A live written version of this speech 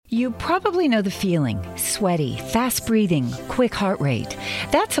You probably know the feeling. Sweaty, fast breathing, quick heart rate.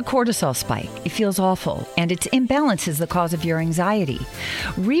 That's a cortisol spike. It feels awful, and its imbalance is the cause of your anxiety.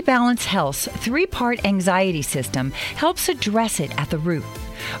 Rebalance Health's 3-part anxiety system helps address it at the root.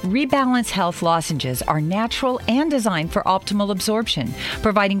 Rebalance Health lozenges are natural and designed for optimal absorption,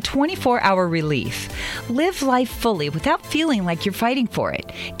 providing 24-hour relief. Live life fully without feeling like you're fighting for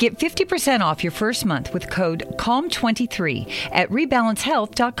it. Get 50% off your first month with code CALM23 at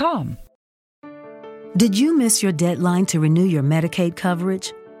rebalancehealth.com. Did you miss your deadline to renew your Medicaid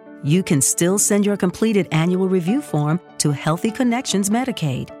coverage? You can still send your completed annual review form to Healthy Connections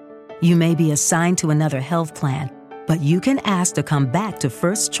Medicaid. You may be assigned to another health plan, but you can ask to come back to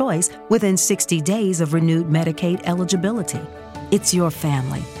First Choice within 60 days of renewed Medicaid eligibility. It's your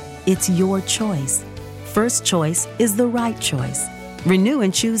family. It's your choice. First Choice is the right choice. Renew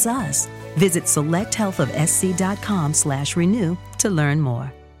and choose us. Visit selecthealthofsc.com/renew to learn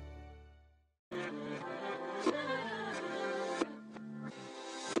more.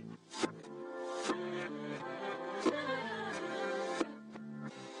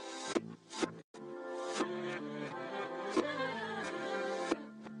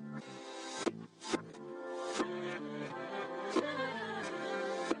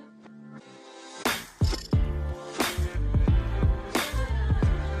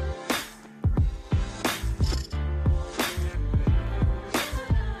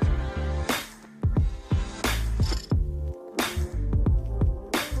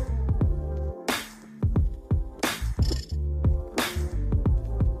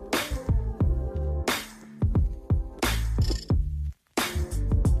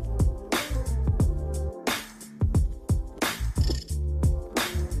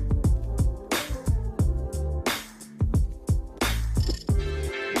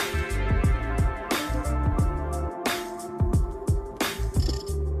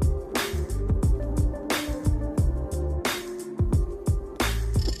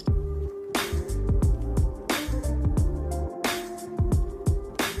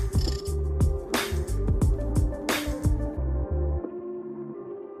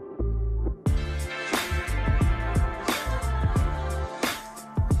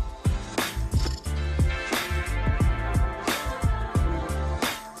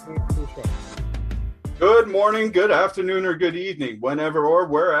 Good morning, good afternoon, or good evening, whenever or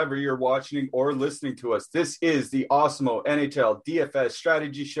wherever you're watching or listening to us. This is the Awesemo NHL DFS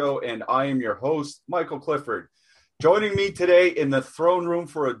Strategy Show, and I am your host, Michael Clifford. Joining me today in the throne room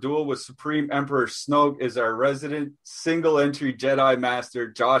for a duel with Supreme Emperor Snoke is our resident single-entry Jedi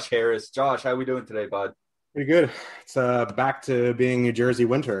Master, Josh Harris. Josh, how we doing today, bud? Pretty good. It's back to being New Jersey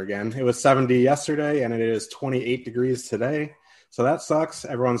winter again. It was 70 yesterday, and it is 28 degrees today, so that sucks.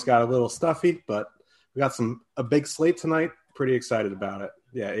 Everyone's got a little stuffy, but we got a big slate tonight. Pretty excited about it.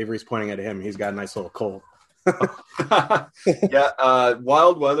 Yeah, Avery's pointing at him. He's got a nice little cold. Yeah,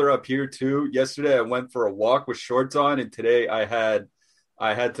 wild weather up here too. Yesterday I went for a walk with shorts on, and today I had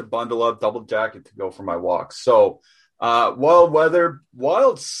to bundle up, double jacket to go for my walk. So wild weather,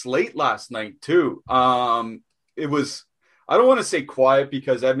 wild slate last night too. It was, I don't want to say quiet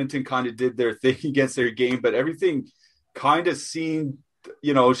because Edmonton kind of did their thing against their game, but everything kind of seemed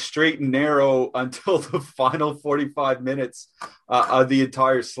straight and narrow until the final 45 minutes of the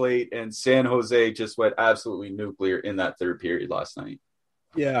entire slate, and San Jose just went absolutely nuclear in that third period last night.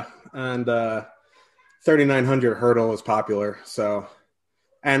 Yeah, and 3,900 hurdle was popular. So,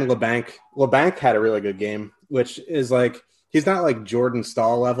 and LeBanc had a really good game, which is like, he's not like Jordan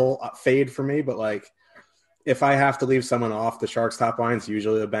Stahl level fade for me, but like if I have to leave someone off the Sharks top line, it's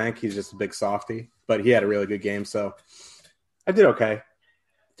usually LeBanc. He's just a big softy, but he had a really good game, so I did okay.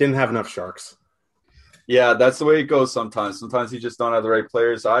 Didn't have enough Sharks. Yeah, that's the way it goes sometimes. Sometimes you just don't have the right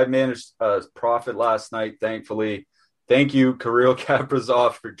players. I managed a profit last night, thankfully. Thank you, Kirill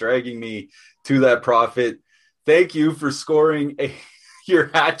Kaprizov, for dragging me to that profit. Thank you for scoring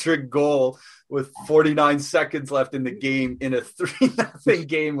your hat-trick goal with 49 seconds left in the game in a 3-0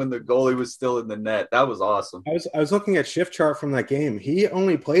 game when the goalie was still in the net. That was awesome. I was looking at shift chart from that game. He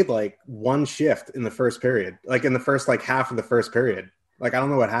only played like one shift in the first period, like in the first half of the first period. Like, I don't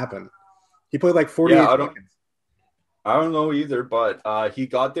know what happened. He played like 48 seconds. I don't know either, but he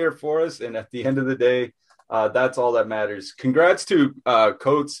got there for us, and at the end of the day, that's all that matters. Congrats to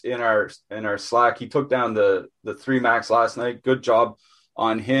Coates in our Slack. He took down the 3 max last night. Good job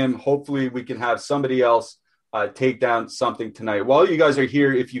on him. Hopefully we can have somebody else take down something tonight. While you guys are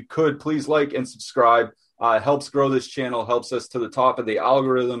here, if you could, please like and subscribe. It helps grow this channel, helps us to the top of the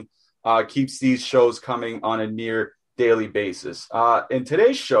algorithm, keeps these shows coming on a near daily basis. And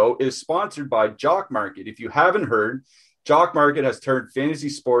today's show is sponsored by Jock Market. If you haven't heard, Jock Market has turned fantasy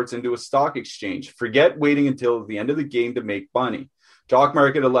sports into a stock exchange. Forget waiting until the end of the game to make money. Jock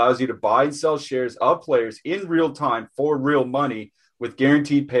Market allows you to buy and sell shares of players in real time for real money with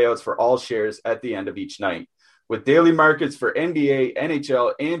guaranteed payouts for all shares at the end of each night. With daily markets for NBA,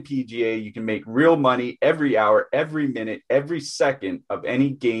 NHL, and PGA, you can make real money every hour, every minute, every second of any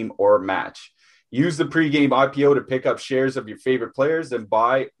game or match. Use the pregame IPO to pick up shares of your favorite players and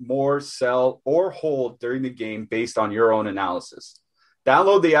buy more, sell, or hold during the game based on your own analysis.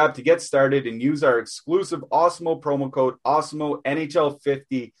 Download the app to get started and use our exclusive Osmo promo code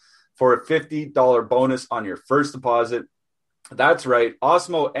OSMONHL50 for a $50 bonus on your first deposit. That's right.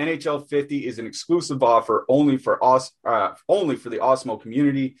 Osmo NHL 50 is an exclusive offer only for the Osmo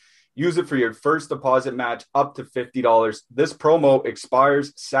community. Use it for your first deposit match up to $50. This promo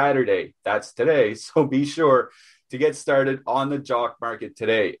expires Saturday. That's today. So be sure to get started on the Jock Market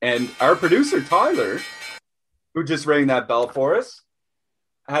today. And our producer, Tyler, who just rang that bell for us,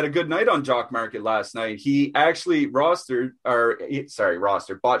 had a good night on Jock Market last night. He actually bought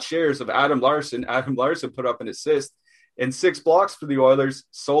shares of Adam Larson. Adam Larson put up an assist and 6 blocks for the Oilers,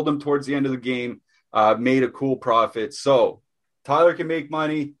 sold them towards the end of the game, made a cool profit. So Tyler can make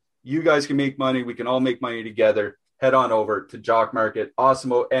money. You guys can make money. We can all make money together. Head on over to Jock Market.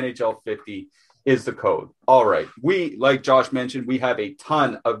 Osmo NHL 50 is the code. All right. We, like Josh mentioned, we have a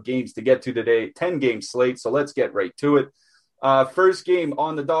ton of games to get to today, 10-game slate. So let's get right to it. First game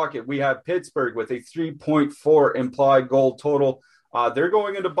on the docket, we have Pittsburgh with a 3.4 implied goal total. They're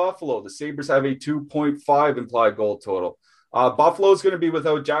going into Buffalo. The Sabres have a 2.5 implied goal total. Buffalo's going to be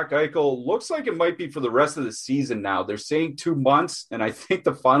without Jack Eichel. Looks like it might be for the rest of the season now. They're saying 2 months, and I think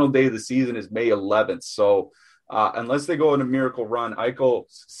the final day of the season is May 11th. So unless they go on a miracle run,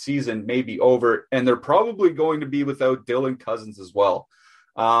 Eichel's season may be over, and they're probably going to be without Dylan Cousins as well.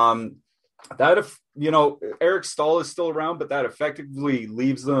 Eric Stahl is still around, but that effectively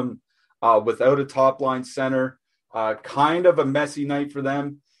leaves them without a top-line center. Kind of a messy night for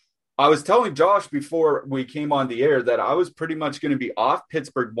them. I was telling Josh before we came on the air that I was pretty much going to be off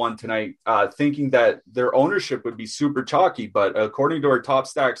Pittsburgh one tonight, thinking that their ownership would be super chalky. But according to our Top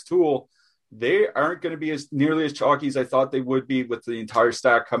Stacks tool, they aren't going to be nearly as chalky as I thought they would be, with the entire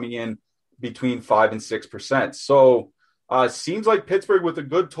stack coming in between 5 and 6%. So seems like Pittsburgh with a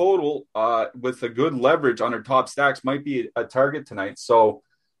good total, with a good leverage on their Top Stacks, might be a target tonight. So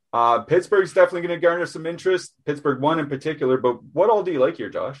Pittsburgh's definitely going to garner some interest, Pittsburgh one in particular. But what all do you like here,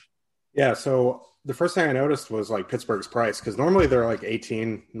 Josh? Yeah, so the first thing I noticed was like Pittsburgh's price, because normally they're like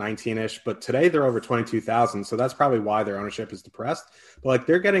 18, 19-ish, but today they're over 22,000. So that's probably why their ownership is depressed. But like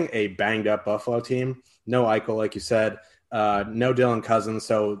they're getting a banged up Buffalo team. No Eichel, like you said, no Dylan Cousins.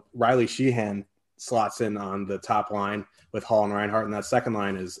 So Riley Sheehan slots in on the top line with Hall and Reinhart. And that second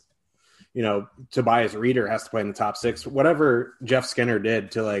line is, Tobias Reeder has to play in the top 6. Whatever Jeff Skinner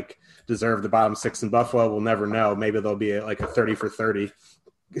did to like deserve the bottom 6 in Buffalo, we'll never know. Maybe there'll be like a 30 for 30.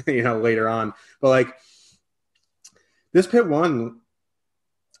 Later on. But like this Pitt one,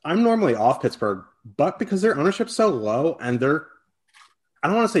 I'm normally off Pittsburgh, but because their ownership's so low and they're, I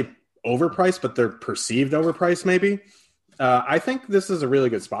don't want to say overpriced, but they're perceived overpriced maybe. I think this is a really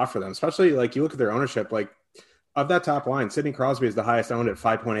good spot for them, especially like you look at their ownership, like of that top line, Sidney Crosby is the highest owned at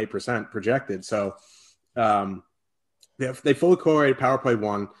 5.8% projected. So they fully correlated power play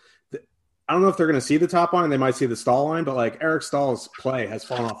one. I don't know if they're going to see the top line. They might see the Stahl line, but like Eric Stahl's play has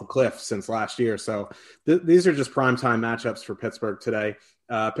fallen off a cliff since last year. So these are just primetime matchups for Pittsburgh today.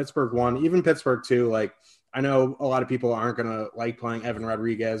 Pittsburgh 1, even Pittsburgh 2. Like I know a lot of people aren't going to like playing Evan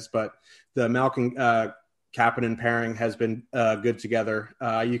Rodriguez, but the Malkin Kapanen pairing has been good together.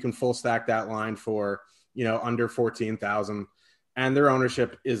 You can full stack that line for, under 14,000, and their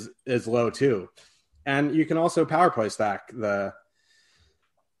ownership is low too. And you can also power play stack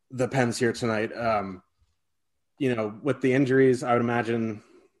the Pens here tonight. With the injuries, I would imagine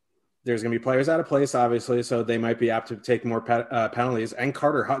there's going to be players out of place, obviously, so they might be apt to take more penalties. And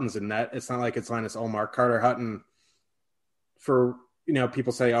Carter Hutton's in net. It's not like it's Linus Ullmark. Carter Hutton, for,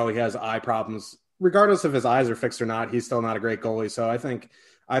 people say, oh, he has eye problems. Regardless if his eyes are fixed or not, he's still not a great goalie. So I think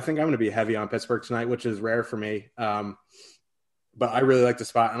I'm going to be heavy on Pittsburgh tonight, which is rare for me. But I really like the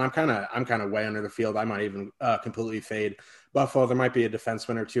spot, and I'm kind of way under the field. I might even completely fade Buffalo. There might be a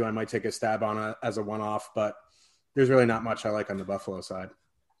defenseman or two I might take a stab on as a one-off, but there's really not much I like on the Buffalo side.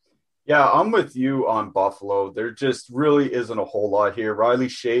 Yeah, I'm with you on Buffalo. There just really isn't a whole lot here. Riley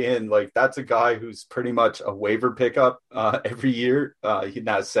Sheahan, like that's a guy who's pretty much a waiver pickup every year. He's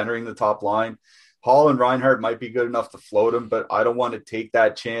not centering the top line. Hall and Reinhart might be good enough to float him, but I don't want to take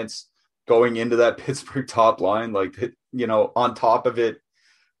that chance going into that Pittsburgh top line. Like, on top of it,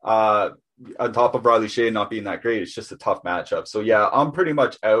 on top of Riley Shea not being that great, it's just a tough matchup. So yeah, I'm pretty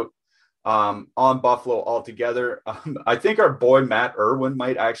much out on Buffalo altogether. I think our boy Matt Irwin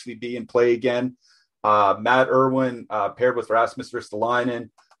might actually be in play again. Matt Irwin paired with Rasmus Ristolainen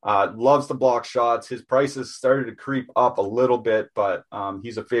loves to block shots. His prices started to creep up a little bit, but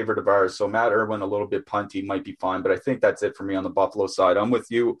he's a favorite of ours. So Matt Irwin, a little bit punty, might be fine. But I think that's it for me on the Buffalo side. I'm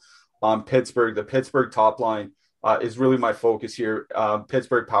with you on Pittsburgh. The Pittsburgh top line is really my focus here.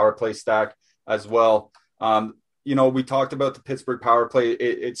 Pittsburgh power play stack as well. We talked about the Pittsburgh power play.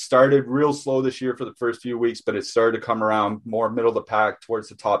 It started real slow this year for the first few weeks, but it started to come around more middle of the pack towards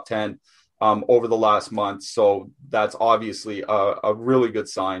the top 10 over the last month. So that's obviously a really good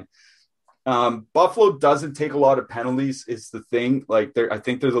sign. Buffalo doesn't take a lot of penalties is the thing. I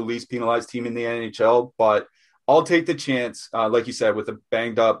think they're the least penalized team in the NHL, but I'll take the chance, like you said, with a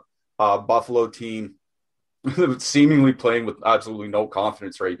banged up Buffalo team seemingly playing with absolutely no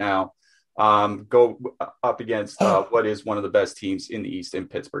confidence right now. Go up against what is one of the best teams in the East in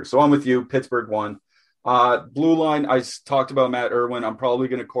Pittsburgh. So I'm with you. Pittsburgh won. Blue line, I talked about Matt Irwin. I'm probably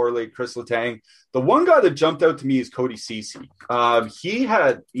going to correlate Chris Letang. The one guy that jumped out to me is Cody Ceci.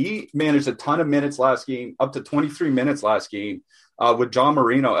 He managed a ton of minutes last game, up to 23 minutes last game, with John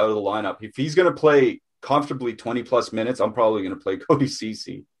Marino out of the lineup. If he's going to play comfortably 20 plus minutes, I'm probably going to play Cody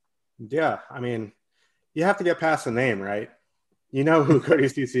Ceci. Yeah, I mean, you have to get past the name, right? You know who Cody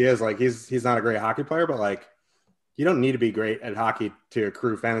Ceci is. He's not a great hockey player, but you don't need to be great at hockey to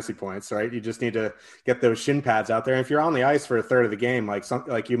accrue fantasy points, right? You just need to get those shin pads out there. And if you're on the ice for a third of the game,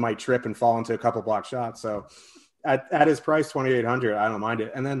 you might trip and fall into a couple block shots. So at his price, 2,800, I don't mind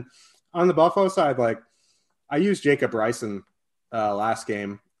it. And then on the Buffalo side, I used Jacob Bryson last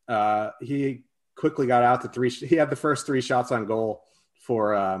game. He quickly got out to 3. He had the first 3 shots on goal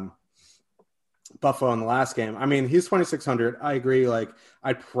for Buffalo in the last game. I mean, he's 2,600. I agree.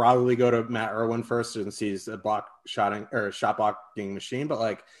 I'd probably go to Matt Irwin first since he's a shot blocking machine.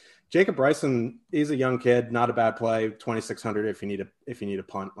 But Jacob Bryson, he's a young kid, not a bad play. 2,600 if you need a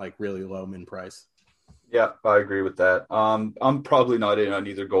punt, really low min price. Yeah, I agree with that. I'm probably not in on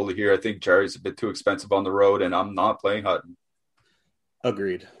either goalie here. I think Jerry's a bit too expensive on the road, and I'm not playing Hutton.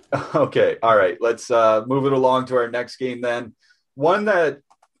 Agreed. Okay, all right. Let's move it along to our next game then. One that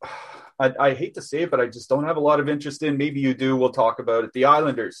I hate to say it, but I just don't have a lot of interest in. Maybe you do. We'll talk about it. The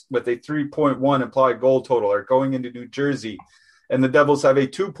Islanders, with a 3.1 implied goal total, are going into New Jersey, and the Devils have a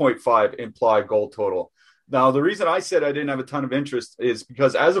 2.5 implied goal total. Now, the reason I said I didn't have a ton of interest is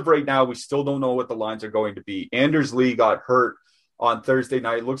because as of right now, we still don't know what the lines are going to be. Anders Lee got hurt on Thursday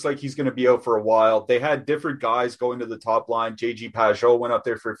night. Looks like he's going to be out for a while. They had different guys going to the top line. JG Pajot went up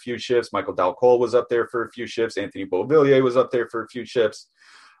there for a few shifts. Michael Dalcol was up there for a few shifts. Anthony Beauvillier was up there for a few shifts.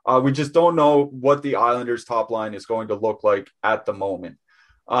 We just don't know what the Islanders' top line is going to look like at the moment.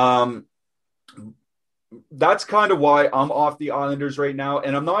 That's kind of why I'm off the Islanders right now,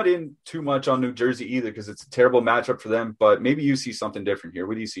 and I'm not in too much on New Jersey either because it's a terrible matchup for them, but maybe you see something different here.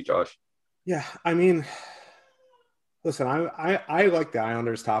 What do you see, Josh? Yeah, I mean, listen, I like the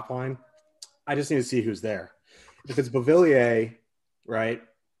Islanders' top line. I just need to see who's there. If it's Beauvillier, right,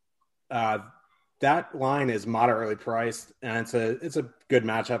 that line is moderately priced, and it's a good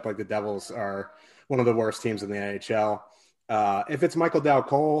matchup. The Devils are one of the worst teams in the NHL. If it's Michael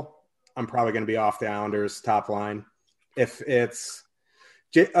Dalcol, I'm probably going to be off the Islanders' top line. If it's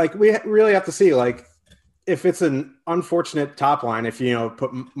we really have to see if it's an unfortunate top line, if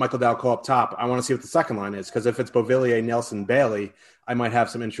put Michael Dalcol up top, I want to see what the second line is, because if it's Beauvillier, Nelson, Bailey, I might have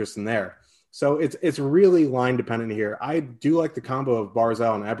some interest in there. So it's really line dependent here. I do like the combo of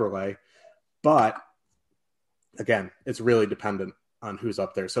Barzal and Eberle. But again, it's really dependent on who's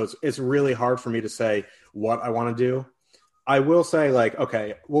up there. So it's really hard for me to say what I want to do. I will say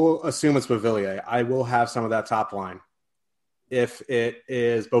okay, we'll assume it's Beauvillier. I will have some of that top line. If it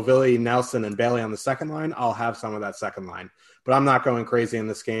is Beauvillier, Nelson, and Bailey on the second line, I'll have some of that second line. But I'm not going crazy in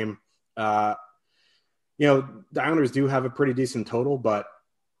this game. The Islanders do have a pretty decent total, but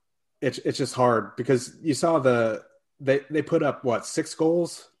it's just hard because you saw they put up 6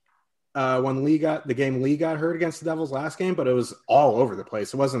 goals when Lee got hurt against the Devils last game, but it was all over the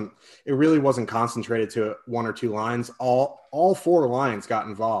place. It really wasn't concentrated to 1 or 2 lines. All 4 lines got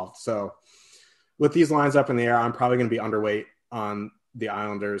involved. So with these lines up in the air, I'm probably going to be underweight on the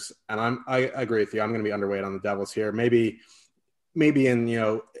Islanders, and I agree with you. I'm going to be underweight on the Devils here. Maybe in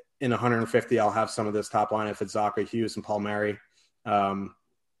 150, I'll have some of this top line if it's Zaka Hughes and Paul Mary. But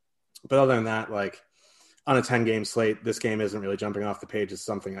other than that, on a 10-game slate, this game isn't really jumping off the page. It's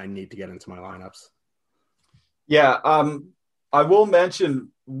something I need to get into my lineups. Yeah, I will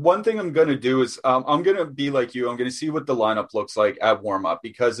mention one thing I'm going to do is I'm going to be like you. I'm going to see what the lineup looks like at warm up,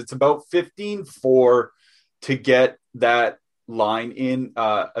 because it's about 15-4 to get that line in,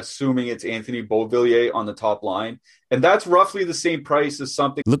 assuming it's Anthony Beauvillier on the top line. And that's roughly the same price as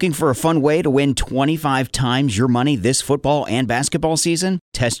something. Looking for a fun way to win 25 times your money this football and basketball season?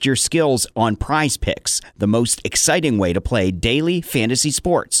 Test your skills on Prize Picks, the most exciting way to play daily fantasy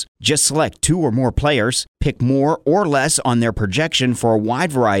sports. Just select 2 or more players, pick more or less on their projection for a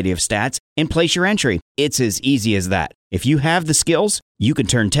wide variety of stats, and place your entry. It's as easy as that. If you have the skills, you can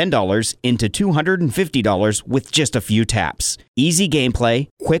turn $10 into $250 with just a few taps. Easy gameplay,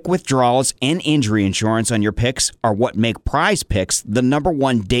 quick withdrawals, and injury insurance on your picks are what make Prize Picks the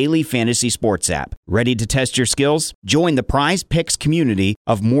 #1 daily fantasy sports app. Ready to test your skills? Join the Prize Picks community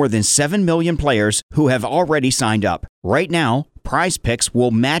of more than 7 million players who have already signed up. Right now, Prize Picks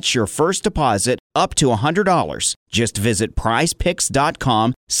will match your first deposit up to $100. Just visit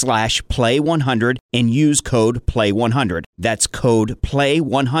prizepicks.com/play100 and use code play100. That's code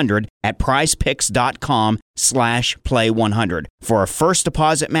play100 at prizepicks.com/play100 for a first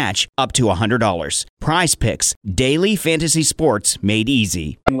deposit match up to $100. Prize Picks, daily fantasy sports made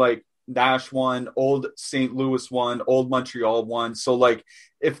easy. Like Nash won, old St. Louis won, old Montreal won. So like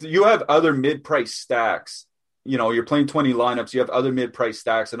if you have other mid-price stacks, you know, you're playing 20 lineups, you have other mid-price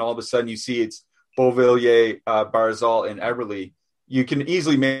stacks, and all of a sudden you see it's Beauvillier, Barzal, and Everly, you can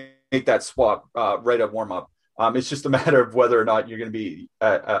easily make that swap right at warm-up. It's just a matter of whether or not you're going to be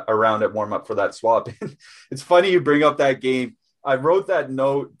around at warm-up for that swap. It's funny you bring up that game. I wrote that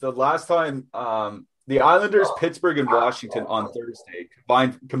note the last time the Islanders, Pittsburgh, and Washington on Thursday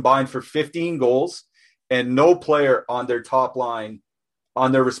combined for 15 goals, and no player on their top line,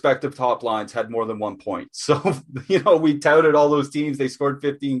 on their respective top lines, had more than 1 point. So, you know, we touted all those teams. They scored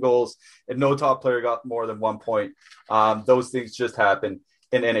 15 goals and no top player got more than 1 point. Those things just happen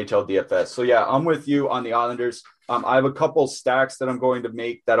in NHL DFS. So yeah, I'm with you on the Islanders. I have a couple stacks that I'm going to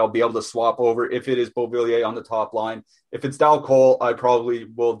make that I'll be able to swap over if it is Beauvillier on the top line. If it's Dal Cole, I probably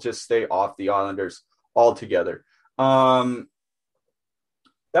will just stay off the Islanders altogether.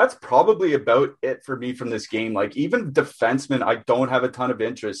 That's probably about it for me from this game. Like, even defensemen, I don't have a ton of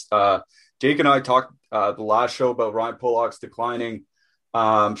interest. Jake and I talked the last show about Ryan Pulock's declining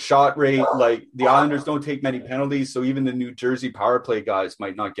shot rate. Like, the Islanders don't take many penalties, so even the New Jersey power play guys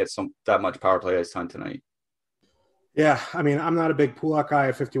might not get that much power play ice time tonight. Yeah, I mean, I'm not a big Pulock guy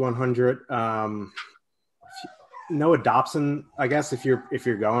at 5,100. Noah Dobson, I guess, if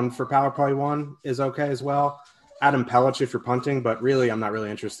you're going for power play one, is okay as well. Adam Pellich if you're punting, but really I'm not really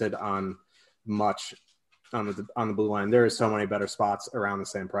interested on much on the blue line. There are so many better spots around the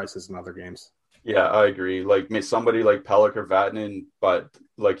same prices in other games. Yeah, I agree. Like somebody like Pellich or Vatanen, but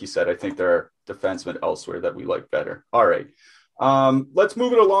like you said, I think there are defensemen elsewhere that we like better. All right. Let's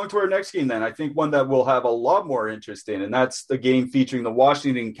move it along to our next game then. I think one that we'll have a lot more interest in, and that's the game featuring the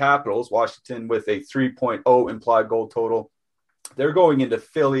Washington Capitals. Washington with a 3.0 implied goal total. They're going into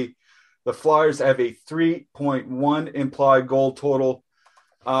Philly. The Flyers have a 3.1 implied goal total.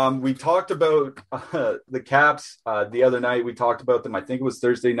 We talked about the Caps the other night. We talked about them, I think it was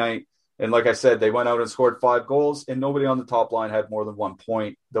Thursday night. And like I said, they went out and scored 5 goals, and nobody on the top line had more than 1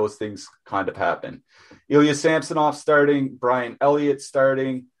 point. Those things kind of happen. Ilya Samsonov starting, Brian Elliott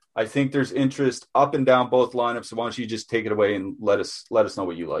starting. I think there's interest up and down both lineups. So why don't you just take it away and let us know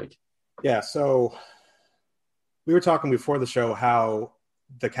what you like. Yeah, so we were talking before the show how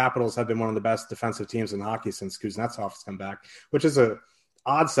the Capitals have been one of the best defensive teams in hockey since Kuznetsov has come back, which is a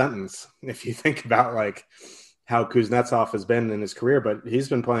odd sentence if you think about like how Kuznetsov has been in his career, but he's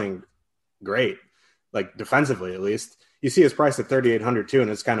been playing great, like defensively at least. You see his price at 3,800 too, and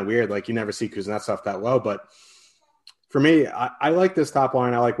it's kind of weird. Like you never see Kuznetsov that low, but for me, I like this top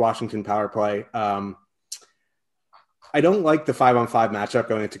line. I like Washington power play. I don't like the 5-on-5 matchup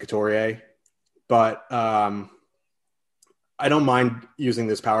going into Couturier, but I don't mind using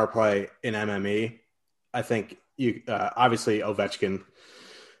this power play in MME. I think you obviously Ovechkin.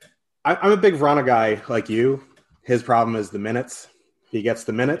 I'm a big Vrana guy like you. His problem is the minutes. He gets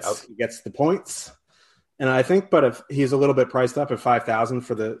the minutes, yep. He gets the points. And I think, but if he's a little bit priced up at 5,000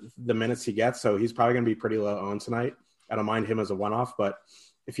 for the minutes he gets, so he's probably going to be pretty low owned tonight. I don't mind him as a one-off, but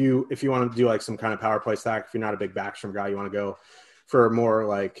if you want to do like some kind of power play stack, if you're not a big Backstrom guy, you want to go for more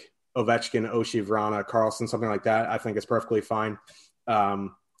like Ovechkin, Oshie, Vrana, Carlson, something like that, I think it's perfectly fine. I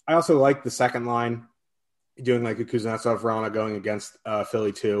also like the second line, doing like a Kuznetsov, Vrana going against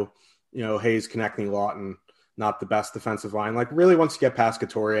Philly too. You know, Hayes connecting Lawton, not the best defensive line. Like really once you get past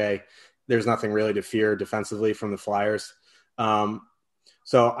Couturier, there's nothing really to fear defensively from the Flyers. So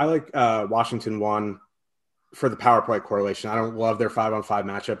I like Washington 1. for the power play correlation. I don't love their 5-on-5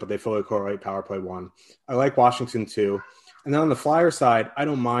 matchup, but they fully correlate power play 1. I like Washington 2. And then on the Flyers side, I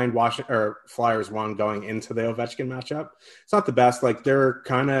don't mind Flyers 1 going into the Ovechkin matchup. It's not the best. Like, they're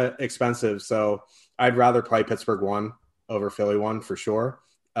kind of expensive, so I'd rather play Pittsburgh 1 over Philly 1 for sure.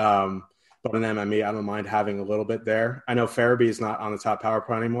 But in MME, I don't mind having a little bit there. I know Farabee is not on the top power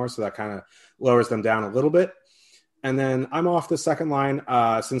play anymore, so that kind of lowers them down a little bit. And then I'm off the second line.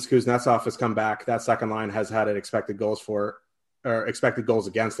 Since Kuznetsov has come back, that second line has had an expected goals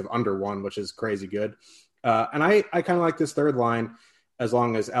against of under 1, which is crazy good. And I kind of like this third line as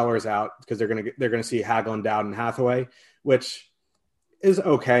long as Eller's out, because they're gonna see Hagelin, Dowd, and Hathaway, which is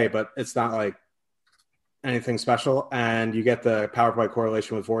okay, but it's not like anything special. And you get the power play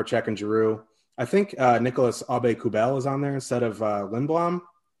correlation with Voracek and Giroux. I think Nicholas Aube-Kubel is on there instead of Lindblom,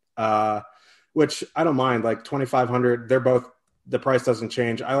 which I don't mind. Like 2,500, they're both, the price doesn't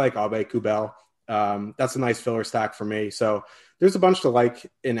change. I like Aube-Kubel. That's a nice filler stack for me. So there's a bunch to like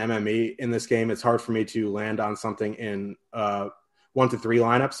in MME in this game. It's hard for me to land on something in 1 to 3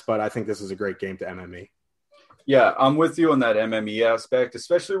 lineups, but I think this is a great game to MME. Yeah, I'm with you on that MME aspect,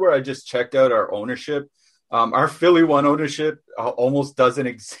 especially where I just checked out our ownership. Our Philly 1 ownership almost doesn't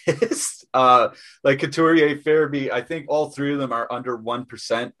exist. Like Couturier, Farabee, I think all 3 of them are under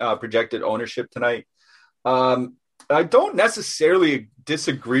 1% projected ownership tonight. I don't necessarily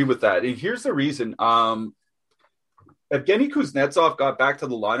disagree with that. And here's the reason. Evgeny Kuznetsov got back to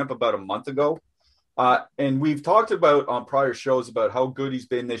the lineup about a month ago. And we've talked about on prior shows about how good he's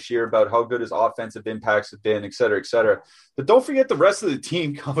been this year, about how good his offensive impacts have been, et cetera, et cetera. But don't forget the rest of the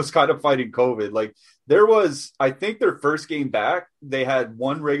team was kind of fighting COVID. Like there was, I think their first game back, they had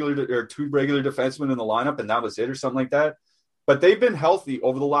 1 regular or 2 regular defensemen in the lineup, and that was it or something like that. But they've been healthy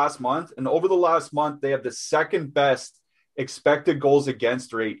over the last month. And over the last month, they have the second best expected goals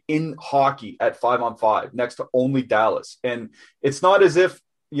against rate in hockey at 5-on-5, next to only Dallas. And it's not as if,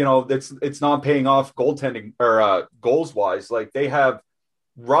 you know, it's not paying off goaltending or goals wise. Like they have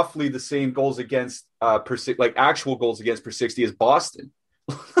roughly the same goals against actual goals against per 60 as Boston.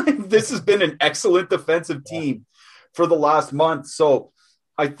 This has been an excellent defensive team for the last month. So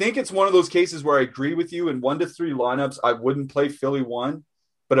I think it's one of those cases where I agree with you. In 1 to 3 lineups, I wouldn't play Philly 1.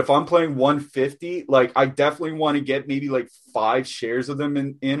 But if I'm playing 150, like I definitely want to get maybe like 5 shares of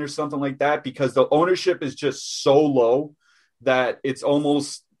them in or something like that, because the ownership is just so low that it's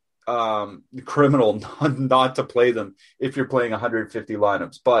almost criminal not to play them if you're playing 150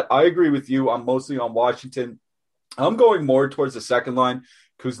 lineups. But I agree with you. I'm mostly on Washington. I'm going more towards the second line.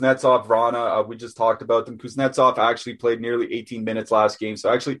 Kuznetsov, Vrana, we just talked about them. Kuznetsov actually played nearly 18 minutes last game.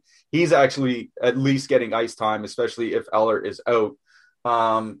 So he's actually at least getting ice time, especially if Eller is out.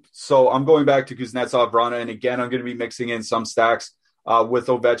 So I'm going back to Kuznetsov, Vrana. And again, I'm going to be mixing in some stacks with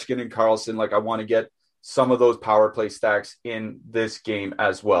Ovechkin and Karlsson. Like I want to get some of those power play stacks in this game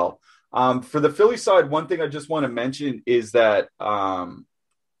as well. For the Philly side, one thing I just want to mention is that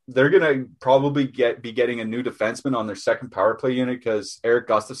they're going to probably be getting a new defenseman on their second power play unit, because Eric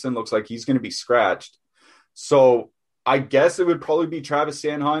Gustafsson looks like he's going to be scratched. So I guess it would probably be Travis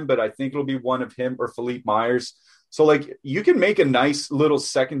Sanheim, but I think it'll be one of him or Philippe Myers. So like you can make a nice little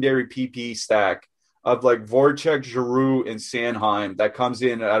secondary PP stack of like Voracek, Giroux, and Sanheim that comes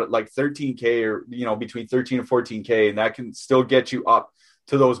in at like 13K or, you know, between 13 and 14K, and that can still get you up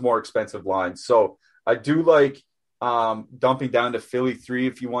to those more expensive lines. So I do like dumping down to Philly 3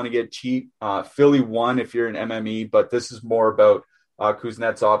 if you want to get cheap, Philly 1 if you're an MME, but this is more about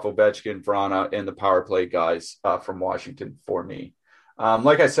Kuznetsov, Ovechkin, Vrana, and the power play guys from Washington for me.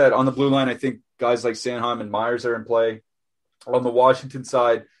 Like I said, on the blue line, I think guys like Sanheim and Myers are in play. On the Washington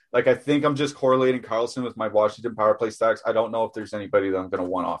side, like I think I'm just correlating Karlsson with my Washington power play stacks. I don't know if there's anybody that I'm going to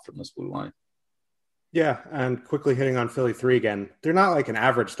one off from this blue line. Yeah, and quickly hitting on Philly 3 again, they're not like an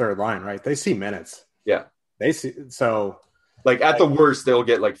average third line, right? They see minutes. Yeah. They see, so like at the worst, they'll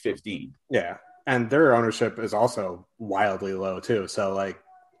get like 15. Yeah. And their ownership is also wildly low too. So like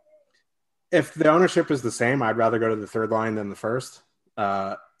if the ownership is the same, I'd rather go to the third line than the first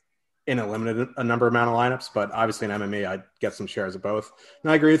in a limited number amount of lineups. But obviously in MME, I'd get some shares of both.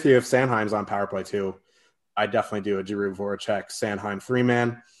 And I agree with you. If Sanheim's on power play too, I'd definitely do a Giroux, Voracek, Sanheim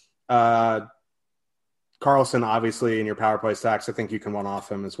 3-man. Karlsson, obviously, in your power play stacks, I think you can one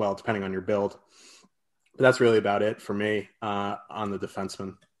off him as well, depending on your build. But that's really about it for me on the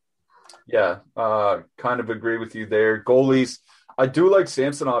defenseman. Yeah, kind of agree with you there. Goalies, I do like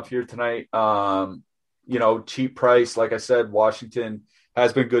Samsonov here tonight. You know, cheap price. Like I said, Washington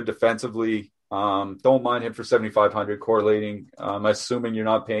has been good defensively. Don't mind him for 7,500 correlating. I'm assuming you're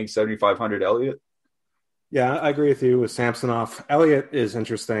not paying 7,500 Elliott. Yeah, I agree with you with Samsonov. Elliott is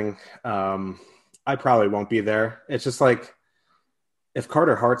interesting. I probably won't be there. It's just like if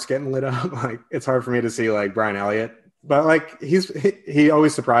Carter Hart's getting lit up, like it's hard for me to see like Brian Elliott. But like he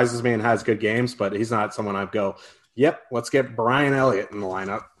always surprises me and has good games, but he's not someone I'd go, yep, let's get Brian Elliott in the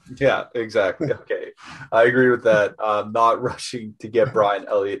lineup. Yeah, exactly. Okay. I agree with that. Not rushing to get Brian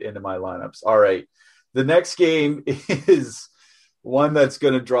Elliott into my lineups. All right. The next game is one that's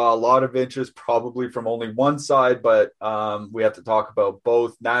going to draw a lot of interest, probably from only one side, but we have to talk about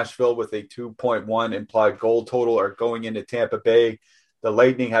both. Nashville with a 2.1 implied goal total are going into Tampa Bay. The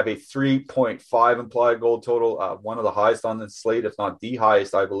Lightning have a 3.5 implied goal total, one of the highest on the slate, if not the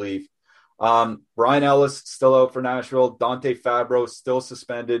highest, I believe. Brian Ellis still out for Nashville. Dante Fabro still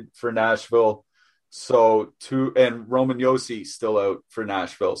suspended for Nashville. And Roman Josi still out for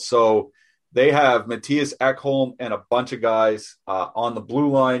Nashville. So they have Matthias Ekholm and a bunch of guys on the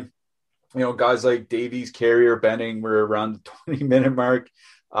blue line. You know, guys like Davies, Carrier, Benning were around the 20-minute mark.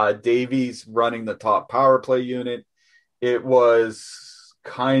 Davies running the top power play unit. It was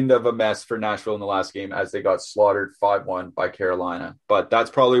kind of a mess for Nashville in the last game as they got slaughtered 5-1 by Carolina. But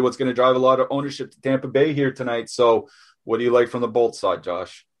that's probably what's going to drive a lot of ownership to Tampa Bay here tonight. So what do you like from the Bolt side,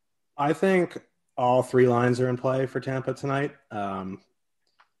 Josh? I think all three lines are in play for Tampa tonight.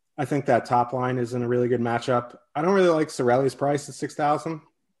 I think that top line is in a really good matchup. I don't really like Cirelli's price at 6,000,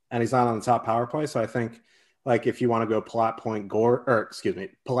 and he's not on the top power play. So I think like if you want to go Palat Point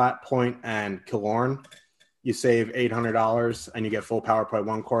and Killorn, you save $800 and you get full power play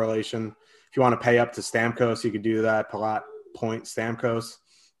one correlation. If you want to pay up to Stamkos, you could do that. Palat Point Stamkos.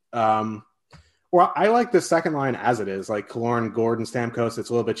 Well, I like the second line as it is, like Killorn, Gordon, Stamkos. It's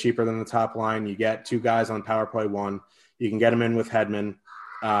a little bit cheaper than the top line. You get two guys on power play one. You can get them in with Hedman.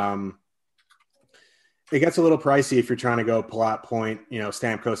 It gets a little pricey if you're trying to go Palat Point,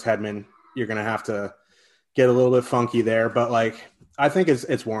 Stamkos, Hedman. You're going to have to get a little bit funky there, but like I think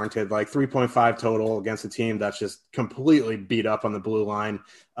it's warranted. Like 3.5 total against a team that's just completely beat up on the blue line.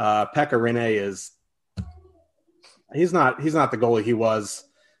 Pekka Rinne he's not the goalie he was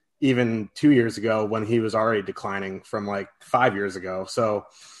even 2 years ago when he was already declining from like 5 years ago. So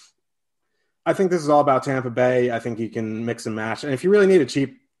I think this is all about Tampa Bay. I think you can mix and match. And if you really need a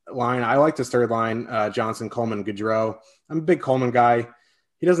cheap line, I like this third line, Johnson, Coleman, Gaudreau. I'm a big Coleman guy.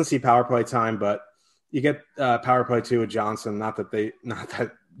 He doesn't see power play time, but you get power play two with Johnson. Not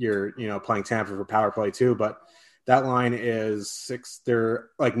that you're playing Tampa for power play two, but that line is 6. They're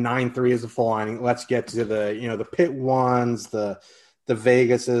like 9-3 is a full line. Let's get to the Pitt ones, the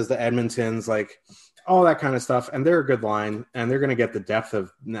Vegases, the Edmontons, like all that kind of stuff. And they're a good line, and they're going to get the depth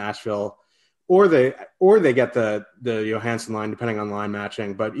of Nashville, or they get the Johansson line, depending on line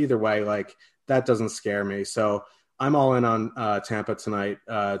matching. But either way, like that doesn't scare me. So I'm all in on Tampa tonight.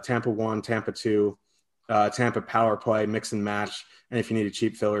 Tampa 1, Tampa 2. Tampa power play, mix and match. And if you need a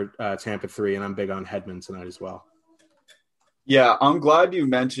cheap filler, Tampa 3. And I'm big on Hedman tonight as well. Yeah, I'm glad you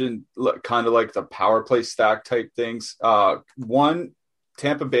mentioned kind of like the power play stack type things. One,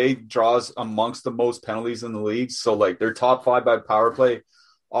 Tampa Bay draws amongst the most penalties in the league. So like they're top 5 by power play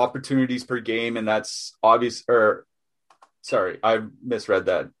opportunities per game. And that's obvious. Sorry, I misread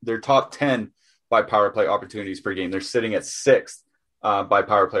that. They're top 10 by power play opportunities per game. They're sitting at 6th. By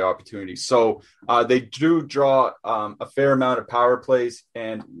power play opportunities. So they do draw a fair amount of power plays,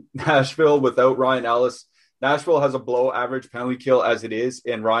 and Nashville without Ryan Ellis, Nashville has a below average penalty kill as it is,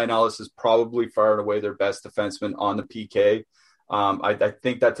 and Ryan Ellis is probably far and away their best defenseman on the PK. I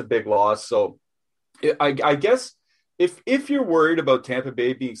think that's a big loss. So I guess if you're worried about Tampa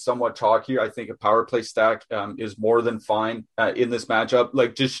Bay being somewhat chalkier, I think a power play stack is more than fine in this matchup.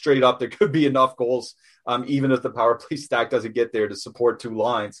 Like just straight up, there could be enough goals, even if the power play stack doesn't get there to support two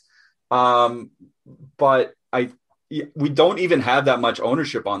lines. But we don't even have that much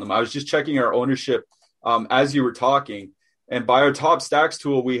ownership on them. I was just checking our ownership as you were talking. And by our top stacks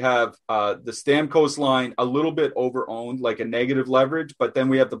tool, we have the Stamkos line a little bit over-owned, like a negative leverage, but then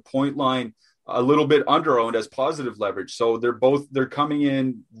we have the point line a little bit under-owned as positive leverage. So they're coming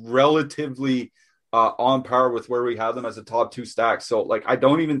in relatively on par with where we have them as a top 2 stack. So like, I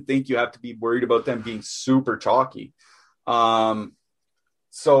don't even think you have to be worried about them being super chalky. For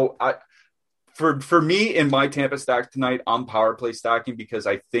me in my Tampa stack tonight, I'm power play stacking because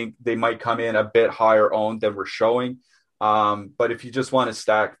I think they might come in a bit higher owned than we're showing. But if you just want to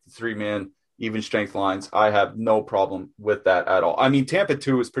stack the 3-man even strength lines, I have no problem with that at all. I mean, Tampa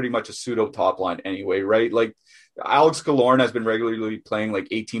 2 is pretty much a pseudo top line anyway, right? Like Alex Killorn has been regularly playing like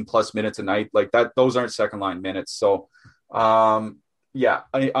 18 plus minutes a night. Like that, those aren't second line minutes. So I'm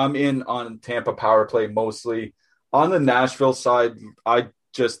in on Tampa power play mostly. On the Nashville side, I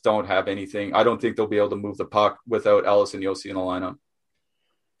just don't have anything. I don't think they'll be able to move the puck without Ellis and Josi in the lineup.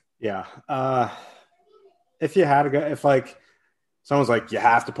 Yeah. If you had to go, if like someone's like, you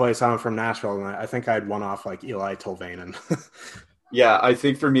have to play someone from Nashville, I think I'd one off like Eli Tolvanen. Yeah, I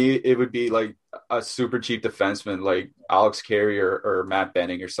think for me, it would be like a super cheap defenseman like Alex Carey or Matt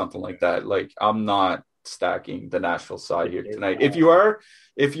Benning or something like that. Like, I'm not stacking the Nashville side here tonight. If you are,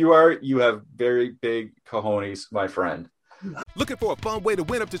 you have very big cojones, my friend. Looking for a fun way to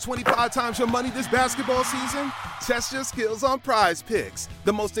win up to 25 times your money this basketball season? Test your skills on Prize Picks,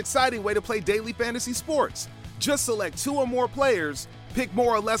 the most exciting way to play daily fantasy sports. Just select 2 or more players, pick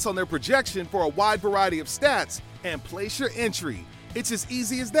more or less on their projection for a wide variety of stats, and place your entry. It's as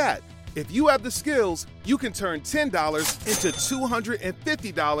easy as that. If you have the skills, you can turn $10 into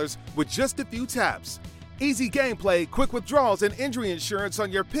 $250 with just a few taps. Easy gameplay, quick withdrawals, and injury insurance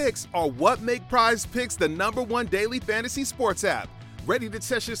on your picks are what make Prize Picks the #1 daily fantasy sports app. Ready to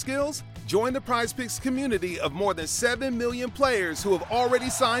test your skills? Join the Prize Picks community of more than 7 million players who have already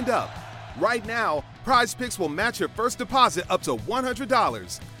signed up. Right now, Prize Picks will match your first deposit up to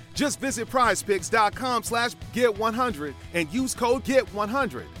 $100. Just visit prizepicks.com/get100 and use code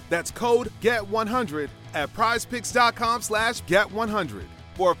GET100. That's code GET100 at prizepicks.com/get100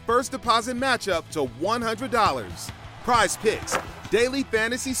 for a first deposit matchup to $100. Prize Picks, daily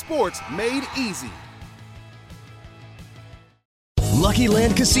fantasy sports made easy. Lucky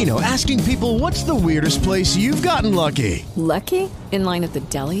Land Casino, asking people, what's the weirdest place you've gotten lucky? Lucky? In line at the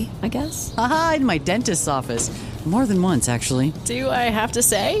deli, I guess? Aha, in my dentist's office. More than once, actually. Do I have to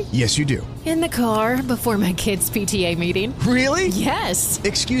say? Yes, you do. In the car before my kids' PTA meeting. Really? Yes.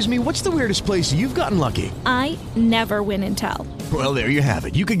 Excuse me, what's the weirdest place you've gotten lucky? I never win and tell. Well, there you have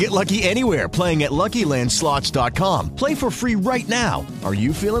it. You can get lucky anywhere, playing at LuckyLandSlots.com. Play for free right now. Are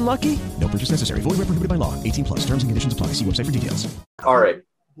you feeling lucky? No purchase necessary. Void where prohibited by law. 18+. Terms and conditions apply. See website for details. All right.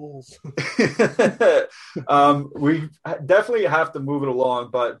 We definitely have to move it along,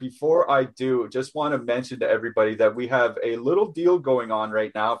 but before I do, just want to mention to everybody that we have a little deal going on right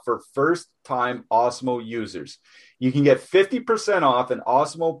now for first-time Osmo users. You can get 50% off an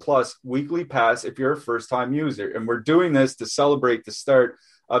Osmo Plus weekly pass if you're a first-time user, and we're doing this to celebrate the start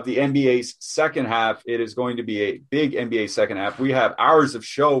of the NBA's second half. It is going to be a big NBA second half. We have hours of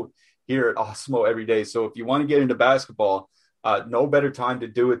show here at Osmo every day, so if you want to get into basketball, no better time to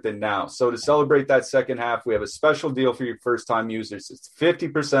do it than now. So to celebrate that second half, we have a special deal for your first-time users. It's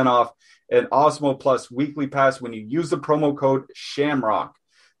 50% off an Osmo Plus weekly pass when you use the promo code SHAMROCK.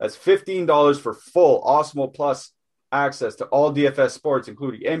 That's $15 for full Osmo Plus access to all DFS sports,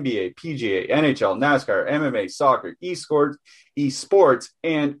 including NBA, PGA, NHL, NASCAR, MMA, soccer, esports,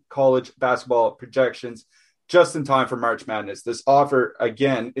 and college basketball projections just in time for March Madness. This offer,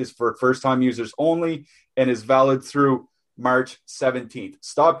 again, is for first-time users only and is valid through March 17th.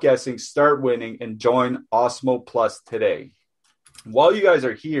 Stop guessing, start winning, and join Osmo Plus today. While you guys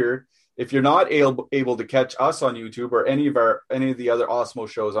are here, if you're not able to catch us on YouTube or any of the other Osmo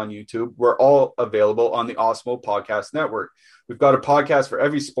shows on YouTube, we're all available on the Osmo Podcast Network. We've got a podcast for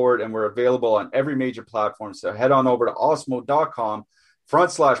every sport, and we're available on every major platform. So head on over to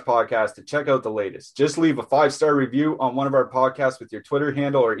osmo.com/podcast to check out the latest. Just leave a 5-star review on one of our podcasts with your Twitter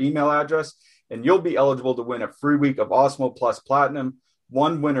handle or email address, and you'll be eligible to win a free week of Osmo Plus Platinum.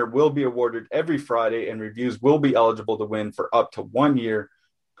 One winner will be awarded every Friday, and reviews will be eligible to win for up to 1 year.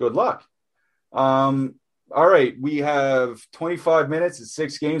 Good luck. All right, we have 25 minutes and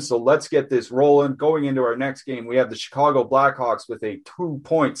 6 games, so let's get this rolling. Going into our next game, we have the Chicago Blackhawks with a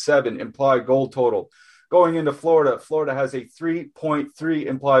 2.7 implied goal total. Going into Florida, Florida has a 3.3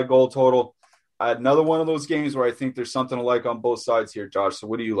 implied goal total. Another one of those games where I think there's something to like on both sides here, Josh. So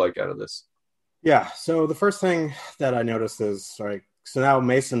what do you like out of this? Yeah, so the first thing that I noticed is, so now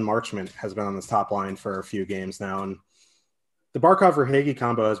Mason Marchment has been on this top line for a few games now, and the Barkov-Verhaeghe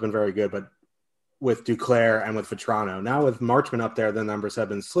combo has been very good, but with Duclair and with Vetrano. Now with Marchment up there, the numbers have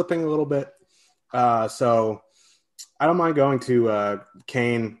been slipping a little bit. So I don't mind going to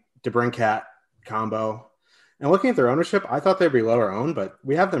Kane, DeBrincat combo. And looking at their ownership, I thought they'd be lower owned, but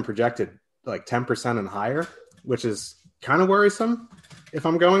we have them projected like 10% and higher, which is kind of worrisome if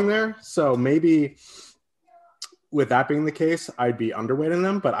I'm going there. So maybe with that being the case, I'd be underweighting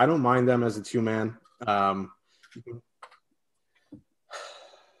them, but I don't mind them as a 2-man.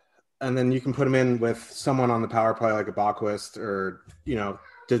 And then you can put them in with someone on the power play like a Bachwist or,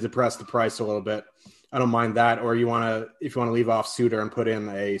 to depress the price a little bit. I don't mind that. Or if you want to leave off Suter and put in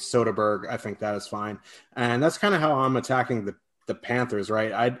a Soderberg, I think that is fine. And that's kind of how I'm attacking the Panthers,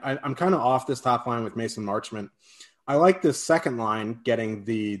 right? I'm kind of off this top line with Mason Marchment. I like this second line getting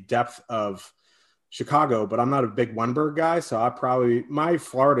the depth of Chicago, but I'm not a big Wenberg guy, so my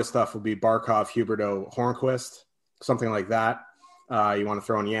Florida stuff will be Barkov, Huberdeau, Hornquist, something like that. You want to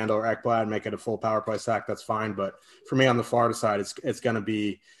throw in Yandel or Ekblad, make it a full power play stack, that's fine. But for me on the Florida side, it's going to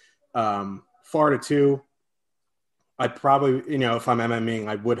be Florida 2. I'd probably, if I'm MMing,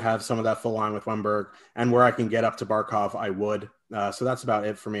 I would have some of that full line with Wenberg, and where I can get up to Barkov, I would. So that's about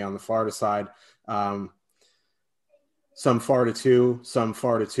it for me on the Florida side. Some Florida 2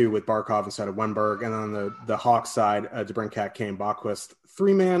 with Barkov instead of Wenberg. And on the Hawks side, DeBrincat, Kane, Bachquist.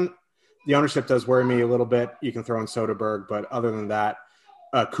 3-man, the ownership does worry me a little bit. You can throw in Soderberg, but other than that,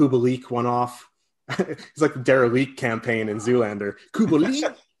 Kubalik one off. It's like the Derelict campaign in Zoolander.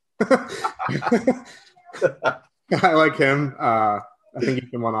 Kubalik. I like him. I think you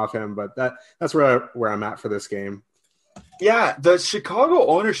can one off him, but that's where I'm at for this game. Yeah, the Chicago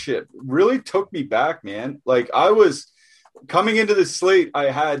ownership really took me back, man. Like, I was coming into the slate,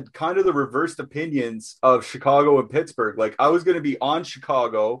 I had kind of the reversed opinions of Chicago and Pittsburgh. Like, I was going to be on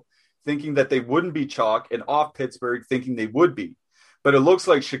Chicago thinking that they wouldn't be chalk, and off Pittsburgh thinking they would be. But it looks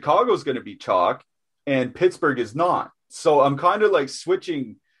like Chicago's going to be chalk and Pittsburgh is not. So I'm kind of like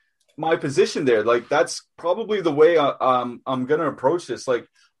switching my position there. Like, that's probably the way I'm going to approach this. Like,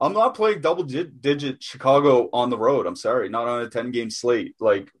 I'm not playing double digit Chicago on the road. I'm sorry, not on a 10-game slate.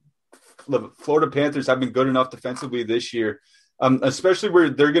 Like, the Florida Panthers have been good enough defensively this year, especially where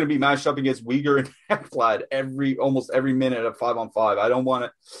they're going to be matched up against Uyghur and Ekblad almost every minute of 5-on-5. I don't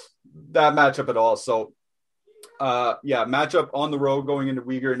want that matchup at all. So, matchup on the road going into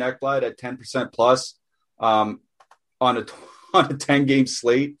Uyghur and Ekblad at 10% plus on a 10-game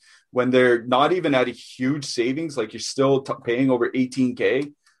slate when they're not even at a huge savings. Like, you're still paying over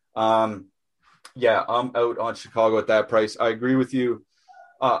 $18K. I'm out on Chicago at that price. I agree with you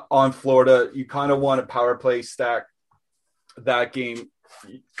on Florida. You kind of want a power play stack that game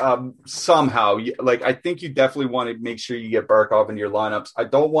somehow. Like, I think you definitely want to make sure you get Barkov in your lineups. I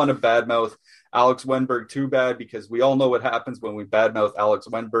don't want to badmouth Alex Wenberg too bad, because we all know what happens when we badmouth Alex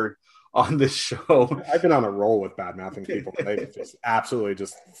Wenberg on this show. I've been on a roll with bad-mouthing people. They just absolutely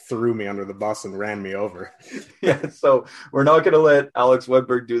threw me under the bus and ran me over. Yeah, so we're not going to let Alex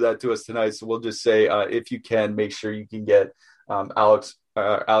Wenberg do that to us tonight. So we'll just say, if you can, make sure you can get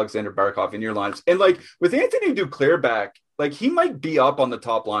Alexander Barkov in your lines. And like with Anthony Duclair back, like he might be up on the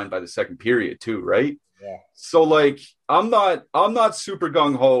top line by the second period too, right? Yeah. So like I'm not super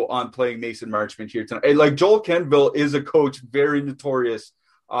gung ho on playing Mason Marchment here tonight. And like Joel Kenville is a coach very notorious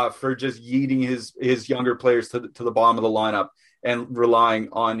for just yeeting his younger players to the bottom of the lineup and relying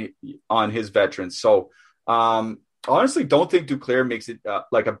on his veterans. So honestly, don't think Duclair makes it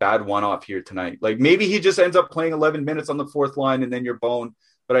like a bad one-off here tonight. Like maybe he just ends up playing 11 minutes on the fourth line and then you're boned.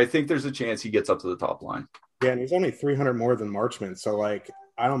 But I think there's a chance he gets up to the top line. Yeah, and he's only 300 more than Marchment. So like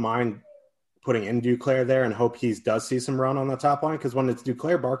I don't mind putting in Duclair there and hope he does see some run on the top line, because when it's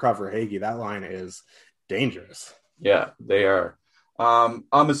Duclair, Barkov, or Hagee, that line is dangerous. Yeah, they are. I'm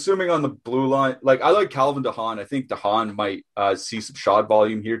assuming on the blue line, like I like Calvin DeHaan. I think DeHaan might see some shot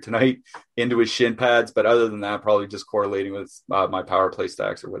volume here tonight into his shin pads, but other than that, probably just correlating with my power play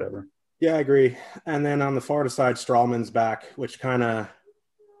stacks or whatever. Yeah, I agree. And then on the Florida side, Strawman's back, which kind of,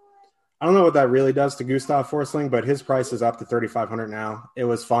 I don't know what that really does to Gustav Forsling, but his price is up to $3,500 now. It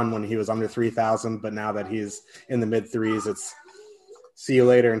was fun when he was under 3,000, but now that he's in the mid threes, it's see you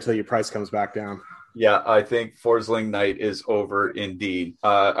later until your price comes back down. Yeah, I think Forsling night is over indeed.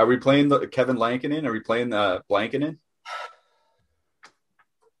 Are we playing Kevin Lankinen? Are we playing Blankinen?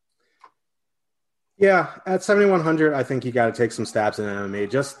 Yeah, at 7,100, I think you got to take some stabs in MMA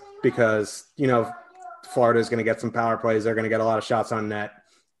just because, Florida is going to get some power plays. They're going to get a lot of shots on net.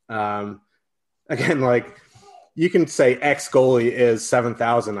 Again, like you can say X goalie is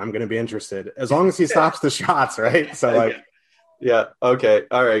 7,000. I'm going to be interested as long as he stops the shots, right? So like. Yeah. Okay.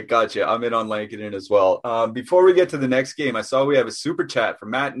 All right. Gotcha. I'm in on Lankinen as well. Before we get to the next game, I saw we have a super chat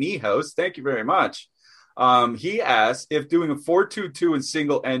from Matt Niehaus. Thank you very much. He asked, if doing a 4-2-2 in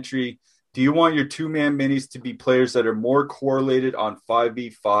single entry, do you want your two-man minis to be players that are more correlated on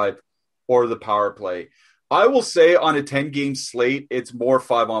 5v5 or the power play? I will say on a 10-game slate, it's more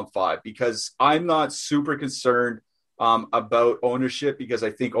 5-on-5 because I'm not super concerned about ownership, because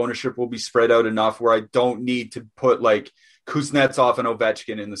I think ownership will be spread out enough where I don't need to put like Kuznetsov and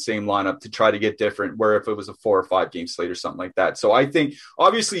Ovechkin in the same lineup to try to get different, where if it was a 4 or 5 game slate or something like that. So I think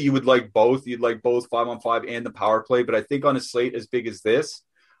obviously you would like both. You'd like both 5-on-5 and the power play. But I think on a slate as big as this,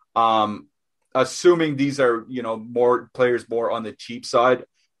 assuming these are, more players more on the cheap side,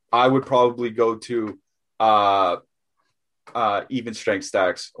 I would probably go to even strength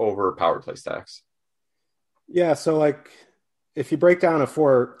stacks over power play stacks. Yeah. So like, if you break down a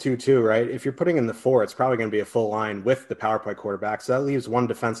 4-2-2, right, if you're putting in the 4, it's probably going to be a full line with the power play quarterback. So that leaves one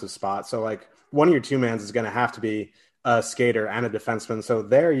defensive spot. So like one of your two mans is going to have to be a skater and a defenseman. So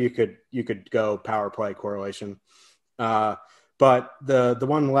there you could go power play correlation. But the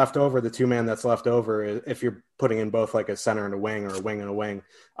one left over, the 2-man that's left over, if you're putting in both like a center and a wing or a wing and a wing,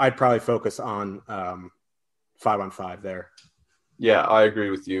 I'd probably focus on 5-on-5 there. Yeah, I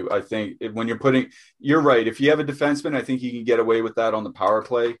agree with you. I think when you're right. If you have a defenseman, I think you can get away with that on the power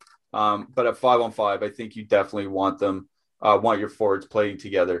play. But at 5-on-5, I think you definitely want your forwards playing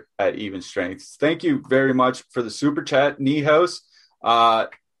together at even strengths. Thank you very much for the super chat, Niehaus.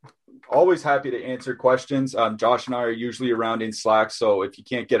 Always happy to answer questions. Josh and I are usually around in Slack, so if you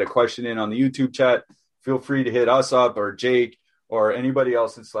can't get a question in on the YouTube chat, feel free to hit us up or Jake or anybody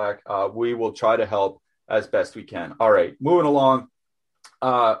else in Slack. We will try to help as best we can. All right, moving along.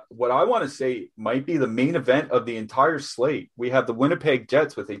 What I want to say might be the main event of the entire slate. We have the Winnipeg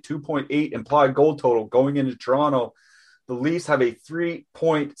Jets with a 2.8 implied goal total going into Toronto. The Leafs have a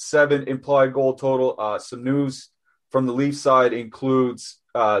 3.7 implied goal total. Some news from the Leafs side includes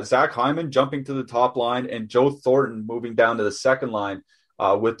Zach Hyman jumping to the top line and Joe Thornton moving down to the second line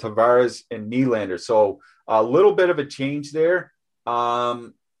with Tavares and Nylander. So a little bit of a change there.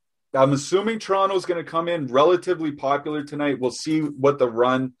 I'm assuming Toronto's going to come in relatively popular tonight. We'll see what the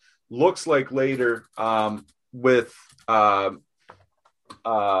run looks like later with Hyman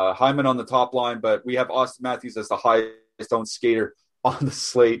on the top line, but we have Austin Matthews as the highest owned skater on the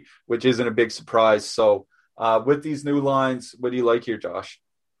slate, which isn't a big surprise. So with these new lines, what do you like here, Josh?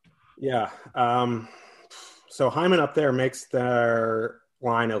 Yeah. So Hyman up there makes their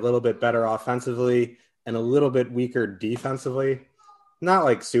line a little bit better offensively and a little bit weaker defensively. Not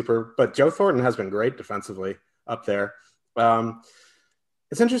like super, but Joe Thornton has been great defensively up there.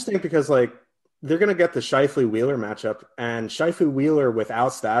 It's interesting because like they're going to get the Scheifele-Wheeler matchup, and Scheifele-Wheeler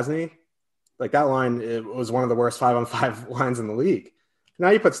without Stastny, like that line, it was one of the worst 5-on-5 lines in the league. Now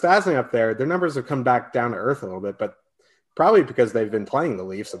you put Stastny up there, their numbers have come back down to earth a little bit, but probably because they've been playing the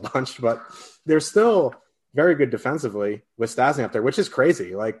Leafs a bunch, but they're still very good defensively with Stastny up there, which is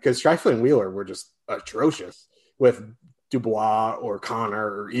crazy. Like, because Scheifele and Wheeler were just atrocious with Dubois or Connor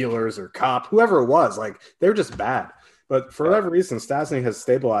or Ehlers or Kopp, whoever it was. Like, they were just bad. But for whatever reason, Stastny has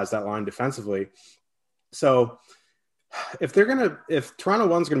stabilized that line defensively. So if Toronto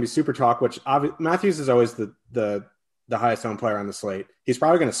 1's going to be super chalk, which Matthews is always the highest owned player on the slate, he's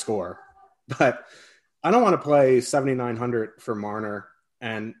probably going to score. But I don't want to play 7,900 for Marner.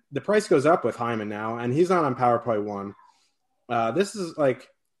 And the price goes up with Hyman now, and he's not on power play 1. This is like,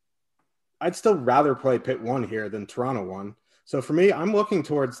 I'd still rather play Pitt 1 here than Toronto 1. So for me, I'm looking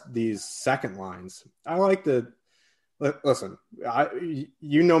towards these second lines. I like listen,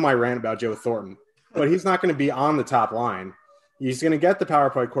 you know my rant about Joe Thornton, but he's not going to be on the top line. He's going to get the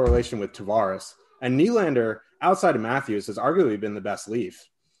power play correlation with Tavares. And Nylander, outside of Matthews, has arguably been the best Leaf.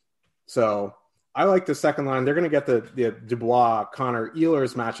 So I like the second line. They're going to get the Dubois, Connor,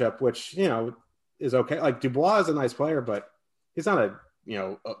 Ehlers matchup, which, is okay. Like, Dubois is a nice player, but he's not a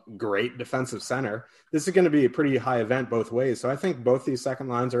great defensive center. This is going to be a pretty high event both ways. So I think both these second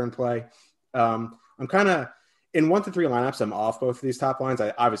lines are in play. I'm kind of in 1 to 3 lineups. I'm off both of these top lines.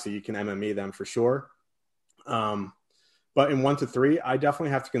 Obviously you can MME them for sure. But in 1 to 3, I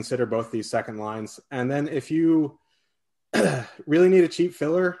definitely have to consider both these second lines. And then if you really need a cheap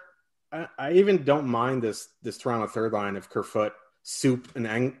filler, I even don't mind this Toronto third line of Kerfoot, Soup,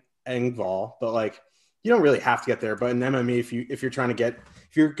 and Engvall, but like, you don't really have to get there. But in MME, if you're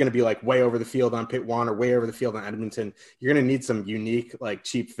going to be like way over the field on Pitt 1 or way over the field on Edmonton, you're going to need some unique, like,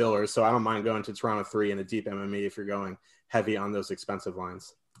 cheap fillers. So I don't mind going to Toronto 3 in a deep MME if you're going heavy on those expensive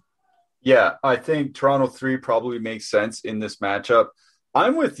lines. Yeah, I think Toronto 3 probably makes sense in this matchup.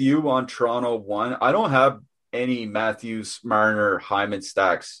 I'm with you on Toronto 1. I don't have any Matthews, Marner, Hyman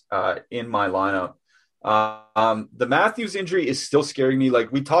stacks in my lineup. The Matthews injury is still scaring me.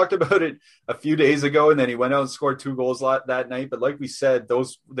 Like, we talked about it a few days ago, and then he went out and scored 2 goals that night. But like we said,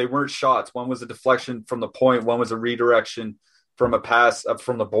 they weren't shots. One was a deflection from the point. One was a redirection from a pass up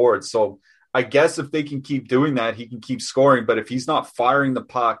from the board. So I guess if they can keep doing that, he can keep scoring. But if he's not firing the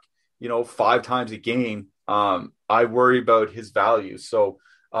puck, 5 times a game, I worry about his value. So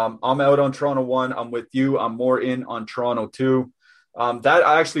I'm out on Toronto 1. I'm with you. I'm more in on Toronto 2. That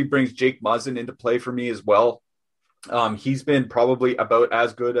actually brings Jake Muzzin into play for me as well. He's been probably about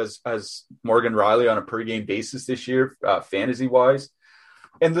as good as Morgan Riley on a per game basis this year, fantasy wise.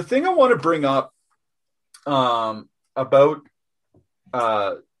 And the thing I want to bring up about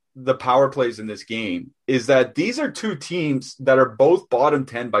the power plays in this game is that these are 2 teams that are both bottom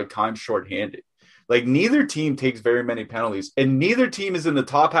 10 by time shorthanded. Like, neither team takes very many penalties, and neither team is in the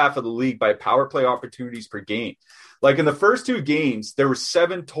top half of the league by power play opportunities per game. Like, in the first 2 games, there were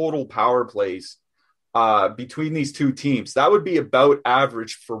 7 total power plays between these two teams. That would be about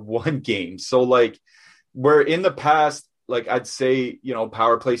average for one game. So like where in the past, like I'd say,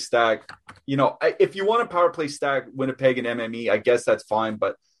 power play stack, if you want a power play stack Winnipeg and MME, I guess that's fine.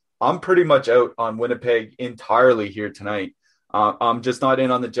 But I'm pretty much out on Winnipeg entirely here tonight. I'm just not in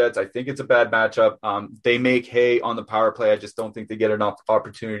on the Jets. I think it's a bad matchup. They make hay on the power play. I just don't think they get enough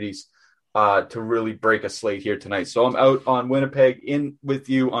opportunities to really break a slate here tonight. So I'm out on Winnipeg, in with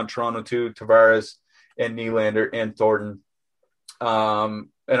you on Toronto too, Tavares and Nylander and Thornton. And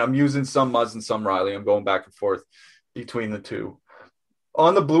I'm using some Muzz and some Riley. I'm going back and forth between the two.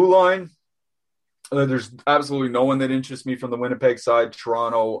 On the blue line, there's absolutely no one that interests me from the Winnipeg side.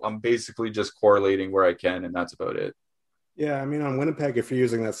 Toronto, I'm basically just correlating where I can, and that's about it. Yeah, I mean, on Winnipeg, if you're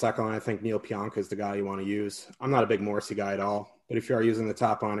using that second line, I think Neil Pionka is the guy you want to use. I'm not a big Morrissey guy at all, but if you are using the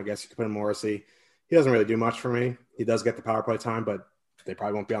top line, I guess you could put in Morrissey. He doesn't really do much for me. He does get the power play time, but they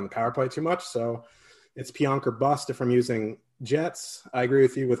probably won't be on the power play too much. So it's Pionka or bust if I'm using Jets. I agree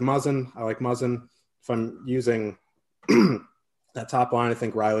with you with Muzzin. I like Muzzin. If I'm using that top line, I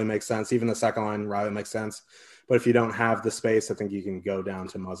think Riley makes sense. Even the second line, Riley makes sense. But if you don't have the space, I think you can go down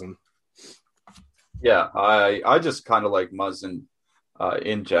to Muzzin. Yeah, I just kind of like Muzzin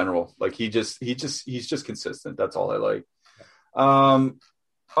in general. Like he's just consistent. That's all I like. All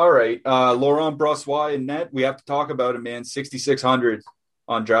right, Laurent Brossoit in net. We have to talk about him, man. 6,600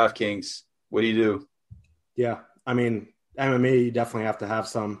 on DraftKings. What do you do? Yeah, I mean, MMA, you definitely have to have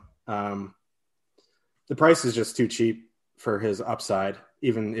some. The price is just too cheap for his upside.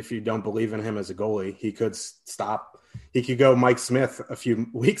 Even if you don't believe in him as a goalie, he could stop. He could go Mike Smith a few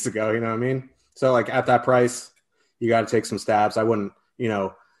weeks ago. You know what I mean? So, like, at that price, you got to take some stabs. I wouldn't,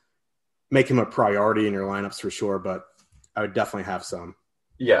 make him a priority in your lineups for sure, but I would definitely have some.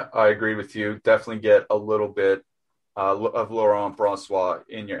 Yeah, I agree with you. Definitely get a little bit of Laurent Brossoit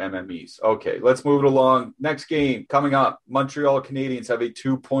in your MMEs. Okay, let's move it along. Next game coming up. Montreal Canadiens have a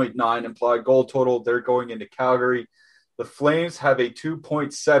 2.9 implied goal total. They're going into Calgary. The Flames have a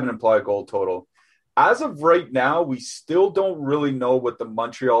 2.7 implied goal total. As of right now, we still don't really know what the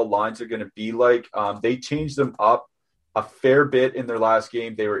Montreal lines are going to be like. They changed them up a fair bit in their last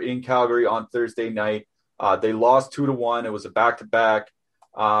game. They were in Calgary on Thursday night. They lost 2-1. It was a back-to-back.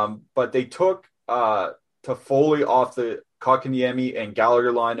 But they took Toffoli off the Kotkaniemi and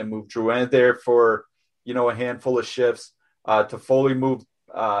Gallagher line and moved Drouin there for, a handful of shifts. Toffoli moved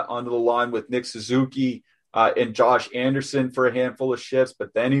onto the line with Nick Suzuki and Josh Anderson for a handful of shifts,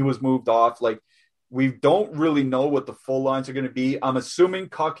 but then he was moved off. Like, we don't really know what the full lines are going to be. I'm assuming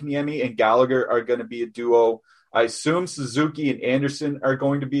Kotkaniemi and Gallagher are going to be a duo. I assume Suzuki and Anderson are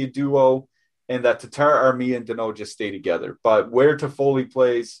going to be a duo, and that Tatar, Armia, and Danault just stay together. But where Toffoli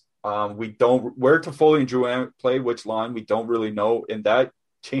plays, where Toffoli and Drouin play, which line, we don't really know, and that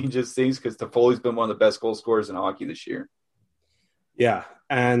changes things because Toffoli's been one of the best goal scorers in hockey this year. Yeah,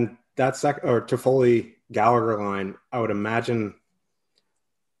 and that Toffoli Gallagher line, I would imagine.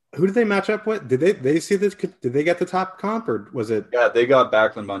 Who did they match up with? Did they see this? Did they get the top comp, or was it? Yeah, they got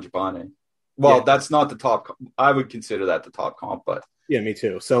Backlund Mangiapane. Well, yeah. That's not the top. I would consider that the top comp, but yeah, me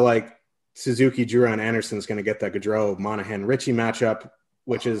too. So like Suzuki, Drouin, and Anderson is going to get that Gaudreau, Monahan, Ritchie matchup,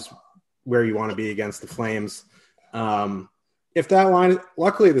 which is where you want to be against the Flames. If that line,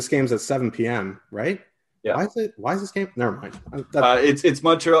 luckily this game's at 7 p.m. right? Yeah. Why is this game? Never mind. It's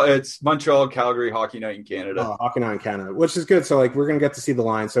Montreal. It's Montreal, Calgary Hockey Night in Canada. Oh, Hockey Night in Canada, which is good. So like we're gonna get to see the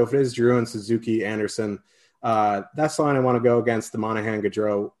line. So if it is Drouin, Suzuki, Anderson, that's the line I want to go against the Monahan,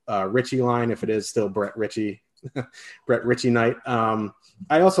 Gaudreau, Ritchie line. If it is still Brett Ritchie night. I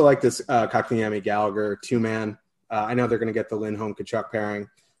also like this Kotkaniemi Gallagher 2-man. I know they're gonna get the Lindholm Kachuk pairing,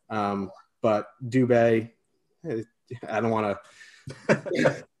 but Dubé, I don't want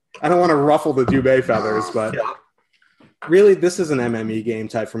to. I don't want to ruffle the Dubé feathers, but really this is an MME game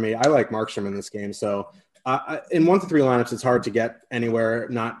type for me. I like Markstrom in this game. So in 1 to 3 lineups, it's hard to get anywhere,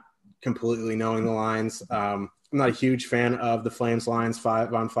 not completely knowing the lines. I'm not a huge fan of the Flames lines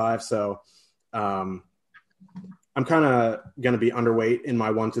 5-on-5. So I'm kind of going to be underweight in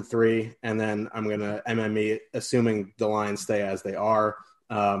my 1 to 3. And then I'm going to MME, assuming the lines stay as they are.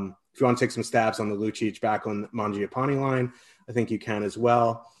 If you want to take some stabs on the Lucic, Backlund, Mangiapane line, I think you can as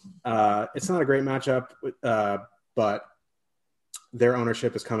well. It's not a great matchup, but their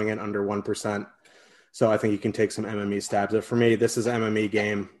ownership is coming in under 1%. So I think you can take some MME stabs. But for me, this is an MME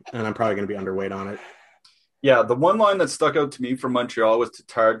game, and I'm probably going to be underweight on it. Yeah, the one line that stuck out to me from Montreal was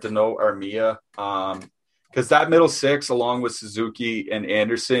Tatar, Danault, Armia. Because that middle six, along with Suzuki and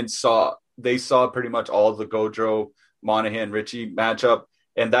Anderson, saw pretty much all of the Gaudreau, Monahan, Ritchie matchup.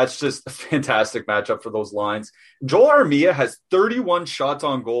 And that's just a fantastic matchup for those lines. Joel Armia has 31 shots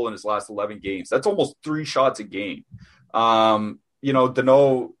on goal in his last 11 games. That's almost 3 shots a game.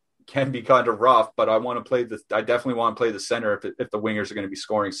 Danault can be kind of rough, but I definitely want to play the center if the wingers are going to be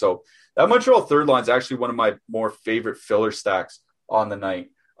scoring. So that Montreal third line is actually one of my more favorite filler stacks on the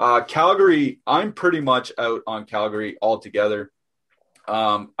night. Calgary, I'm pretty much out on Calgary altogether.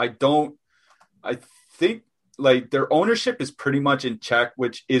 I think like their ownership is pretty much in check,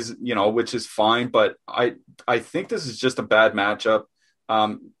 which is fine, but I think this is just a bad matchup.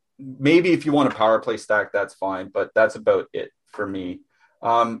 Maybe if you want a power play stack, that's fine, but that's about it for me.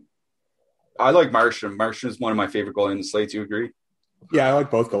 I like Marchand. Marchand is one of my favorite goalies in the slate. Do you agree? Yeah, I like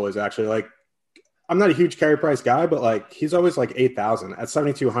both goalies actually. Like, I'm not a huge carry price guy, but like he's always like 8,000 at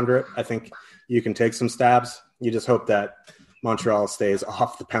 7,200. I think you can take some stabs. You just hope that Montreal stays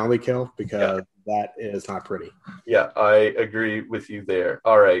off the penalty kill because that is not pretty. Yeah, I agree with you there.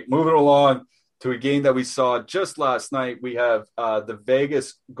 All right, moving along to a game that we saw just last night. We have the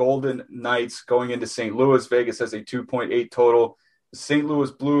Vegas Golden Knights going into St. Louis. Vegas has a 2.8 total. The St.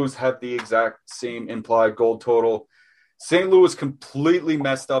 Louis Blues have the exact same implied goal total. St. Louis completely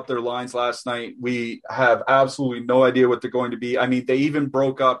messed up their lines last night. We have absolutely no idea what they're going to be. I mean, they even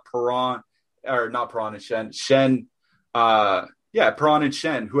broke up Perron and Shen,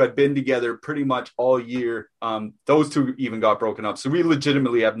 who had been together pretty much all year. Those two even got broken up. So we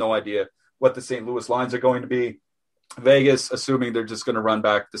legitimately have no idea what the St. Louis lines are going to be. Vegas, assuming they're just going to run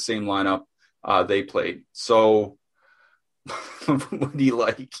back the same lineup they played. So what do you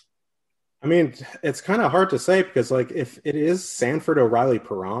like? I mean, it's kind of hard to say because, like, if it is Sanford, O'Reilly,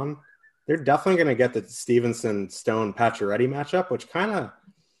 Perron, they're definitely going to get the Stevenson, Stone, Pacioretty matchup, which kind of,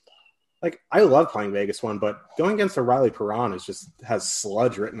 like, I love playing Vegas one, but going against O'Reilly, Perron has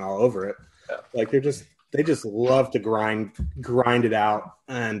sludge written all over it. Yeah. Like, they just love to grind it out.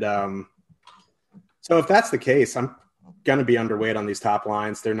 And so if that's the case, I'm going to be underweight on these top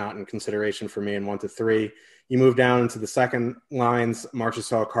lines. They're not in consideration for me in 1 to 3. You move down into the second lines,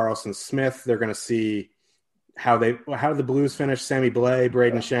 Marchessault, Carlson, Smith. They're going to see how the Blues finish. Sammy Blais,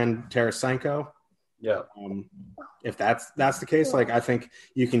 Braden Shen, Tarasenko. Yeah. If that's the case, like, I think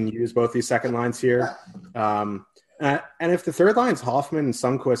you can use both these second lines here. And if the third line's Hoffman,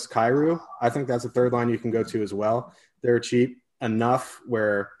 Sundqvist, Kyrou, I think that's a third line you can go to as well. They're cheap enough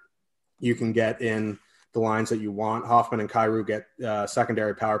where you can get in the lines that you want. Hoffman and Kyrou get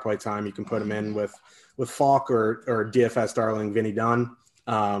secondary power play time. You can put them in with Falk or DFS darling Vinny Dunn.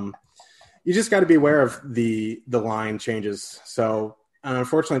 You just got to be aware of the line changes. So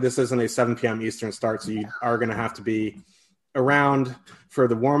unfortunately, this isn't a 7 p.m. Eastern start, so you are going to have to be around for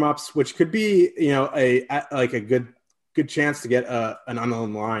the warm-ups, which could be, a good chance to get an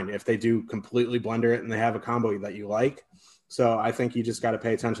unknown line if they do completely blender it and they have a combo that you like. So I think you just got to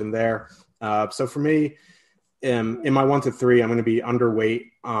pay attention there. So for me, in my 1 to 3, I'm going to be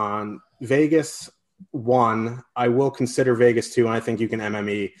underweight on Vegas 1. I will consider Vegas 2, and I think you can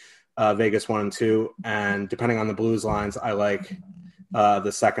MME Vegas 1 and 2. And depending on the Blues lines, I like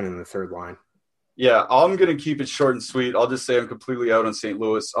the second and the third line. Yeah, I'm going to keep it short and sweet. I'll just say I'm completely out on St.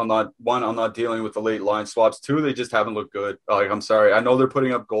 Louis. I'm not dealing with the late line swaps. 2, they just haven't looked good. Like, I'm sorry. I know they're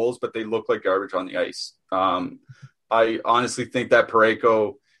putting up goals, but they look like garbage on the ice. I honestly think that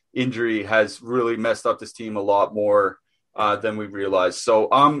Parayko injury has really messed up this team a lot more than we realized. So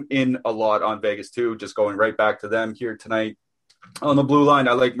I'm in a lot on Vegas too, just going right back to them here tonight. On the blue line,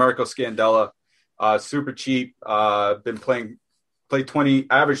 I like Marco Scandella, super cheap, average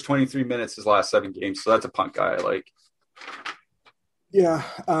 23 minutes his last 7 games. So that's a punt guy I like. Yeah.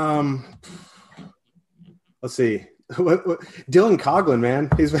 Let's see. Dylan Coughlin, man.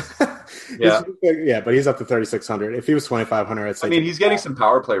 But he's up to 3,600. If he was 2,500, I'd say. I mean, he's getting some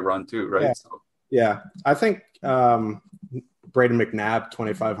power play run too, right? Yeah. I think Braden McNabb,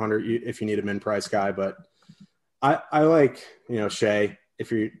 2,500. If you need a min price guy, but I like Shea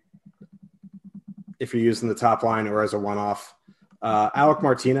if you're using the top line or as a one-off. Alec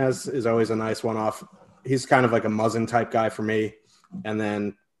Martinez is always a nice one-off. He's kind of like a Muzzin type guy for me, and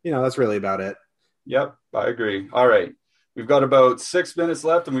then that's really about it. Yep, I agree. All right. We've got about 6 minutes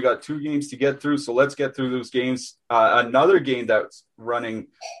left, and we got 2 games to get through, so let's get through those games. Another game that's running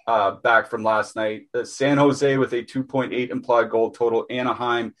back from last night, San Jose with a 2.8 implied goal total,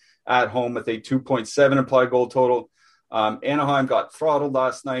 Anaheim at home with a 2.7 implied goal total. Anaheim got throttled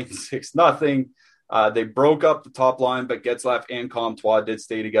last night, 6-0. They broke up the top line, but Getzlaf and Comtois did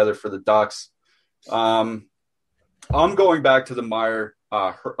stay together for the Ducks. I'm going back to the Meyer.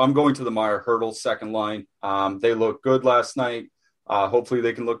 I'm going to the Meyer Hurdle second line. They looked good last night. Hopefully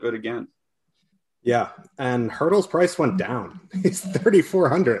they can look good again. Yeah, and Hurdle's price went down. He's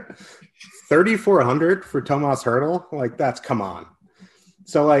 3,400. 3,400 for Tomas Hurdle? Like, come on.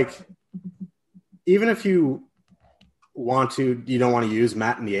 So, like, even if you don't want to use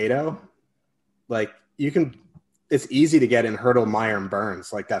Matt Nieto, like, it's easy to get in Hurdle, Meyer, and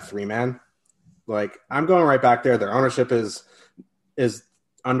Burns, like that 3-man. Like, I'm going right back there. Their ownership is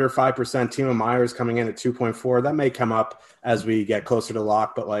under 5%. Timo Meyer is coming in at 2.4. That may come up as we get closer to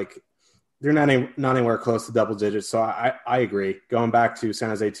lock, but, like, they're not anywhere close to double digits. So I agree. Going back to San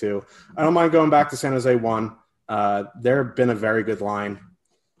Jose 2. I don't mind going back to San Jose 1. They've been a very good line.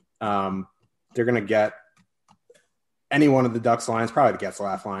 They're going to get any one of the Ducks lines, probably the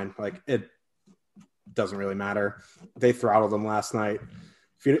Getzlaf line. Like, it doesn't really matter. They throttled them last night.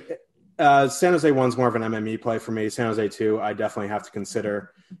 San Jose 1's more of an MME play for me. San Jose 2, I definitely have to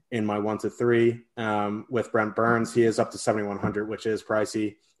consider in my 1 to 3. With Brent Burns, he is up to 7,100, which is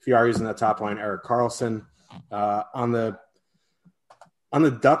pricey. If you are using that top line, Erik Karlsson. On the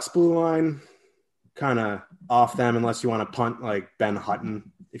Ducks blue line, kind of off them unless you want to punt like Ben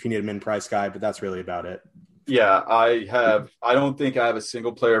Hutton if you need a min-price guy, but that's really about it. Yeah, I don't think I have a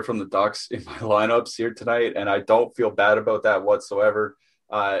single player from the Ducks in my lineups here tonight, and I don't feel bad about that whatsoever.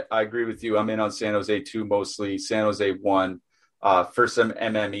 I agree with you. I'm in on San Jose 2 mostly, San Jose 1 for some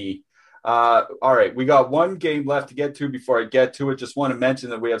MME. All right, we got one game left to get to before I get to it. Just want to mention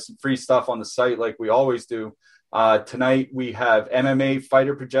that we have some free stuff on the site like we always do. Tonight we have MMA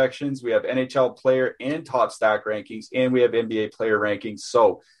fighter projections, we have NHL player and top stack rankings, and we have NBA player rankings.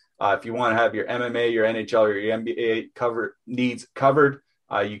 So if you want to have your MMA, your NHL, or your NBA needs covered,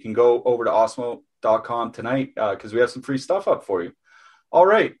 you can go over to Osmo.com tonight because we have some free stuff up for you. All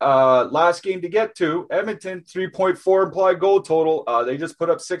right, last game to get to. Edmonton, 3.4 implied goal total. They just put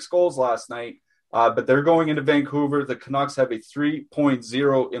up 6 goals last night, but they're going into Vancouver. The Canucks have a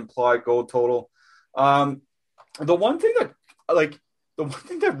 3.0 implied goal total. The one thing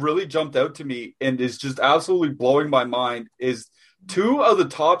that really jumped out to me and is just absolutely blowing my mind is 2 of the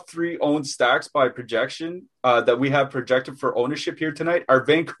top 3 owned stacks by projection that we have projected for ownership here tonight are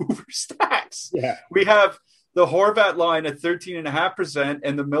Vancouver stacks. Yeah, we have the Horvat line at 13.5%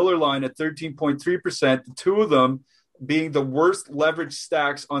 and the Miller line at 13.3%, the 2 of them being the worst leverage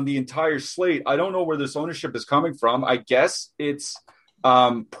stacks on the entire slate. I don't know where this ownership is coming from. I guess it's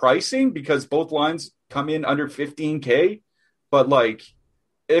pricing because both lines come in under 15K. But, like,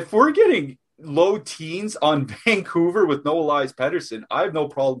 if we're getting low teens on Vancouver with no Elias Pettersson, I have no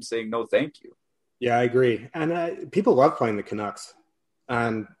problem saying no thank you. Yeah, I agree. And people love playing the Canucks.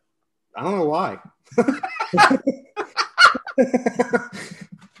 And I don't know why.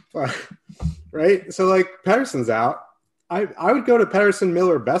 Right? So, like, Pettersson's out. I would go to Pettersson,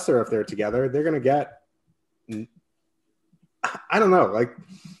 Miller, Besser if they're together. They're going to get – I don't know. Like,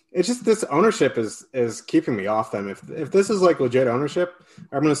 it's just this ownership is keeping me off them. If this is, like, legit ownership,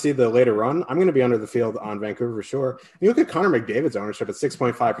 I'm going to see the later run. I'm going to be under the field on Vancouver for sure. And you look at Connor McDavid's ownership at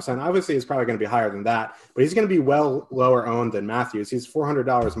 6.5%. Obviously, he's probably going to be higher than that, but he's going to be well lower owned than Matthews. He's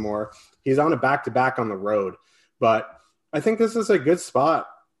 $400 more. He's on a back-to-back on the road. But I think this is a good spot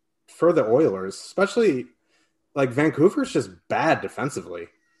for the Oilers, especially, like, Vancouver's just bad defensively.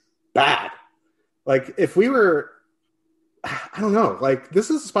 Bad. Like, if we were – I don't know. Like, this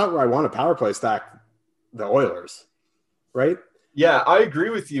is a spot where I want to power play stack the Oilers, right? Yeah, I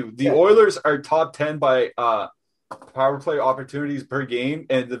agree with you. The Oilers are top 10 by power play opportunities per game,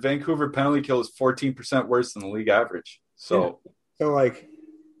 and the Vancouver penalty kill is 14% worse than the league average. So, like,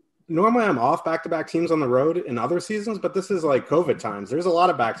 normally I'm off back-to-back teams on the road in other seasons, but this is like COVID times. There's a lot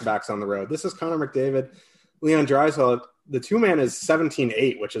of back-to-backs on the road. This is Connor McDavid, Leon Draisaitl. The 2-man is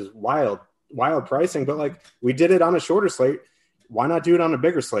 17-8, which is wild pricing, but, like, we did it on a shorter slate. Why not do it on a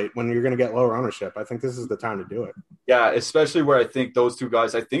bigger slate when you're going to get lower ownership? I think this is the time to do it. Yeah, especially where I think those 2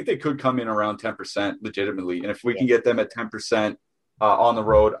 guys, I think they could come in around 10% legitimately. And if we can get them at 10% on the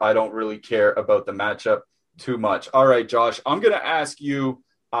road, I don't really care about the matchup too much. All right, Josh, I'm going to ask you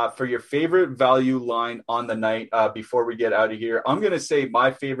for your favorite value line on the night before we get out of here. I'm going to say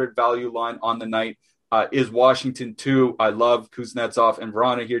my favorite value line on the night is Washington 2. I love Kuznetsov and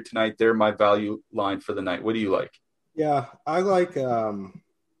Vrana here tonight. They're my value line for the night. What do you like? Yeah, I like I'm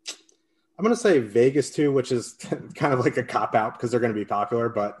going to say Vegas 2, which is kind of like a cop-out because they're going to be popular,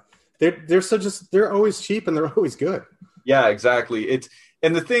 but they're always cheap and they're always good. Yeah, exactly.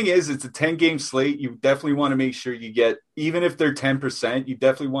 And the thing is, it's a 10-game slate. You definitely want to make sure you get, even if they're 10%, you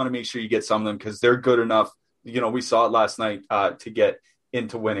definitely want to make sure you get some of them because they're good enough. You know, we saw it last night to get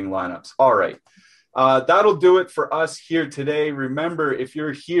into winning lineups. All right. That'll do it for us here today. Remember, if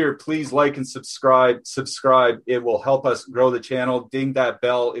you're here, please like and subscribe. It will help us grow the channel. Ding that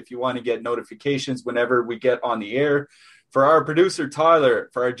bell if you want to get notifications whenever we get on the air. For our producer, Tyler,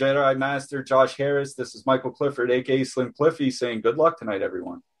 for our Jedi Master, Josh Harris, this is Michael Clifford, a.k.a. Slim Cliffy, saying good luck tonight,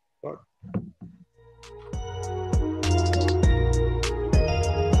 everyone.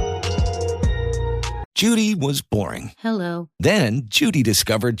 Judy was boring. Hello. Then Judy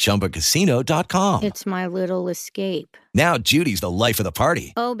discovered ChumbaCasino.com. It's my little escape. Now Judy's the life of the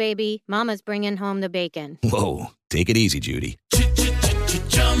party. Oh, baby, mama's bringing home the bacon. Whoa, take it easy, Judy.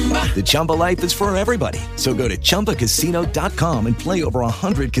 The Chumba life is for everybody. So go to ChumbaCasino.com and play over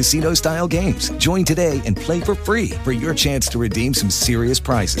 100 casino-style games. Join today and play for free for your chance to redeem some serious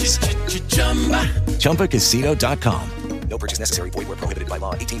prizes. ChumbaCasino.com. No purchase necessary. Void where prohibited by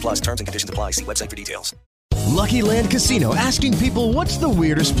law. 18 plus terms and conditions apply. See website for details. Lucky Land Casino, asking people, what's the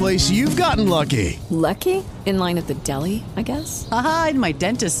weirdest place you've gotten lucky? Lucky? In line at the deli, I guess? Aha, in my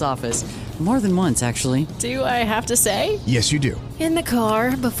dentist's office. More than once, actually. Do I have to say? Yes, you do. In the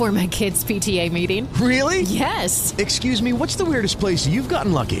car before my kids' PTA meeting. Really? Yes. Excuse me, what's the weirdest place you've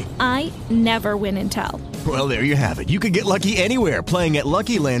gotten lucky? I never win and tell. Well, there you have it. You can get lucky anywhere, playing at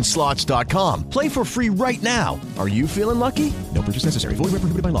LuckyLandSlots.com. Play for free right now. Are you feeling lucky? No purchase necessary. Void where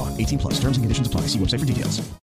prohibited by law. 18 plus. Terms and conditions apply. See website for details.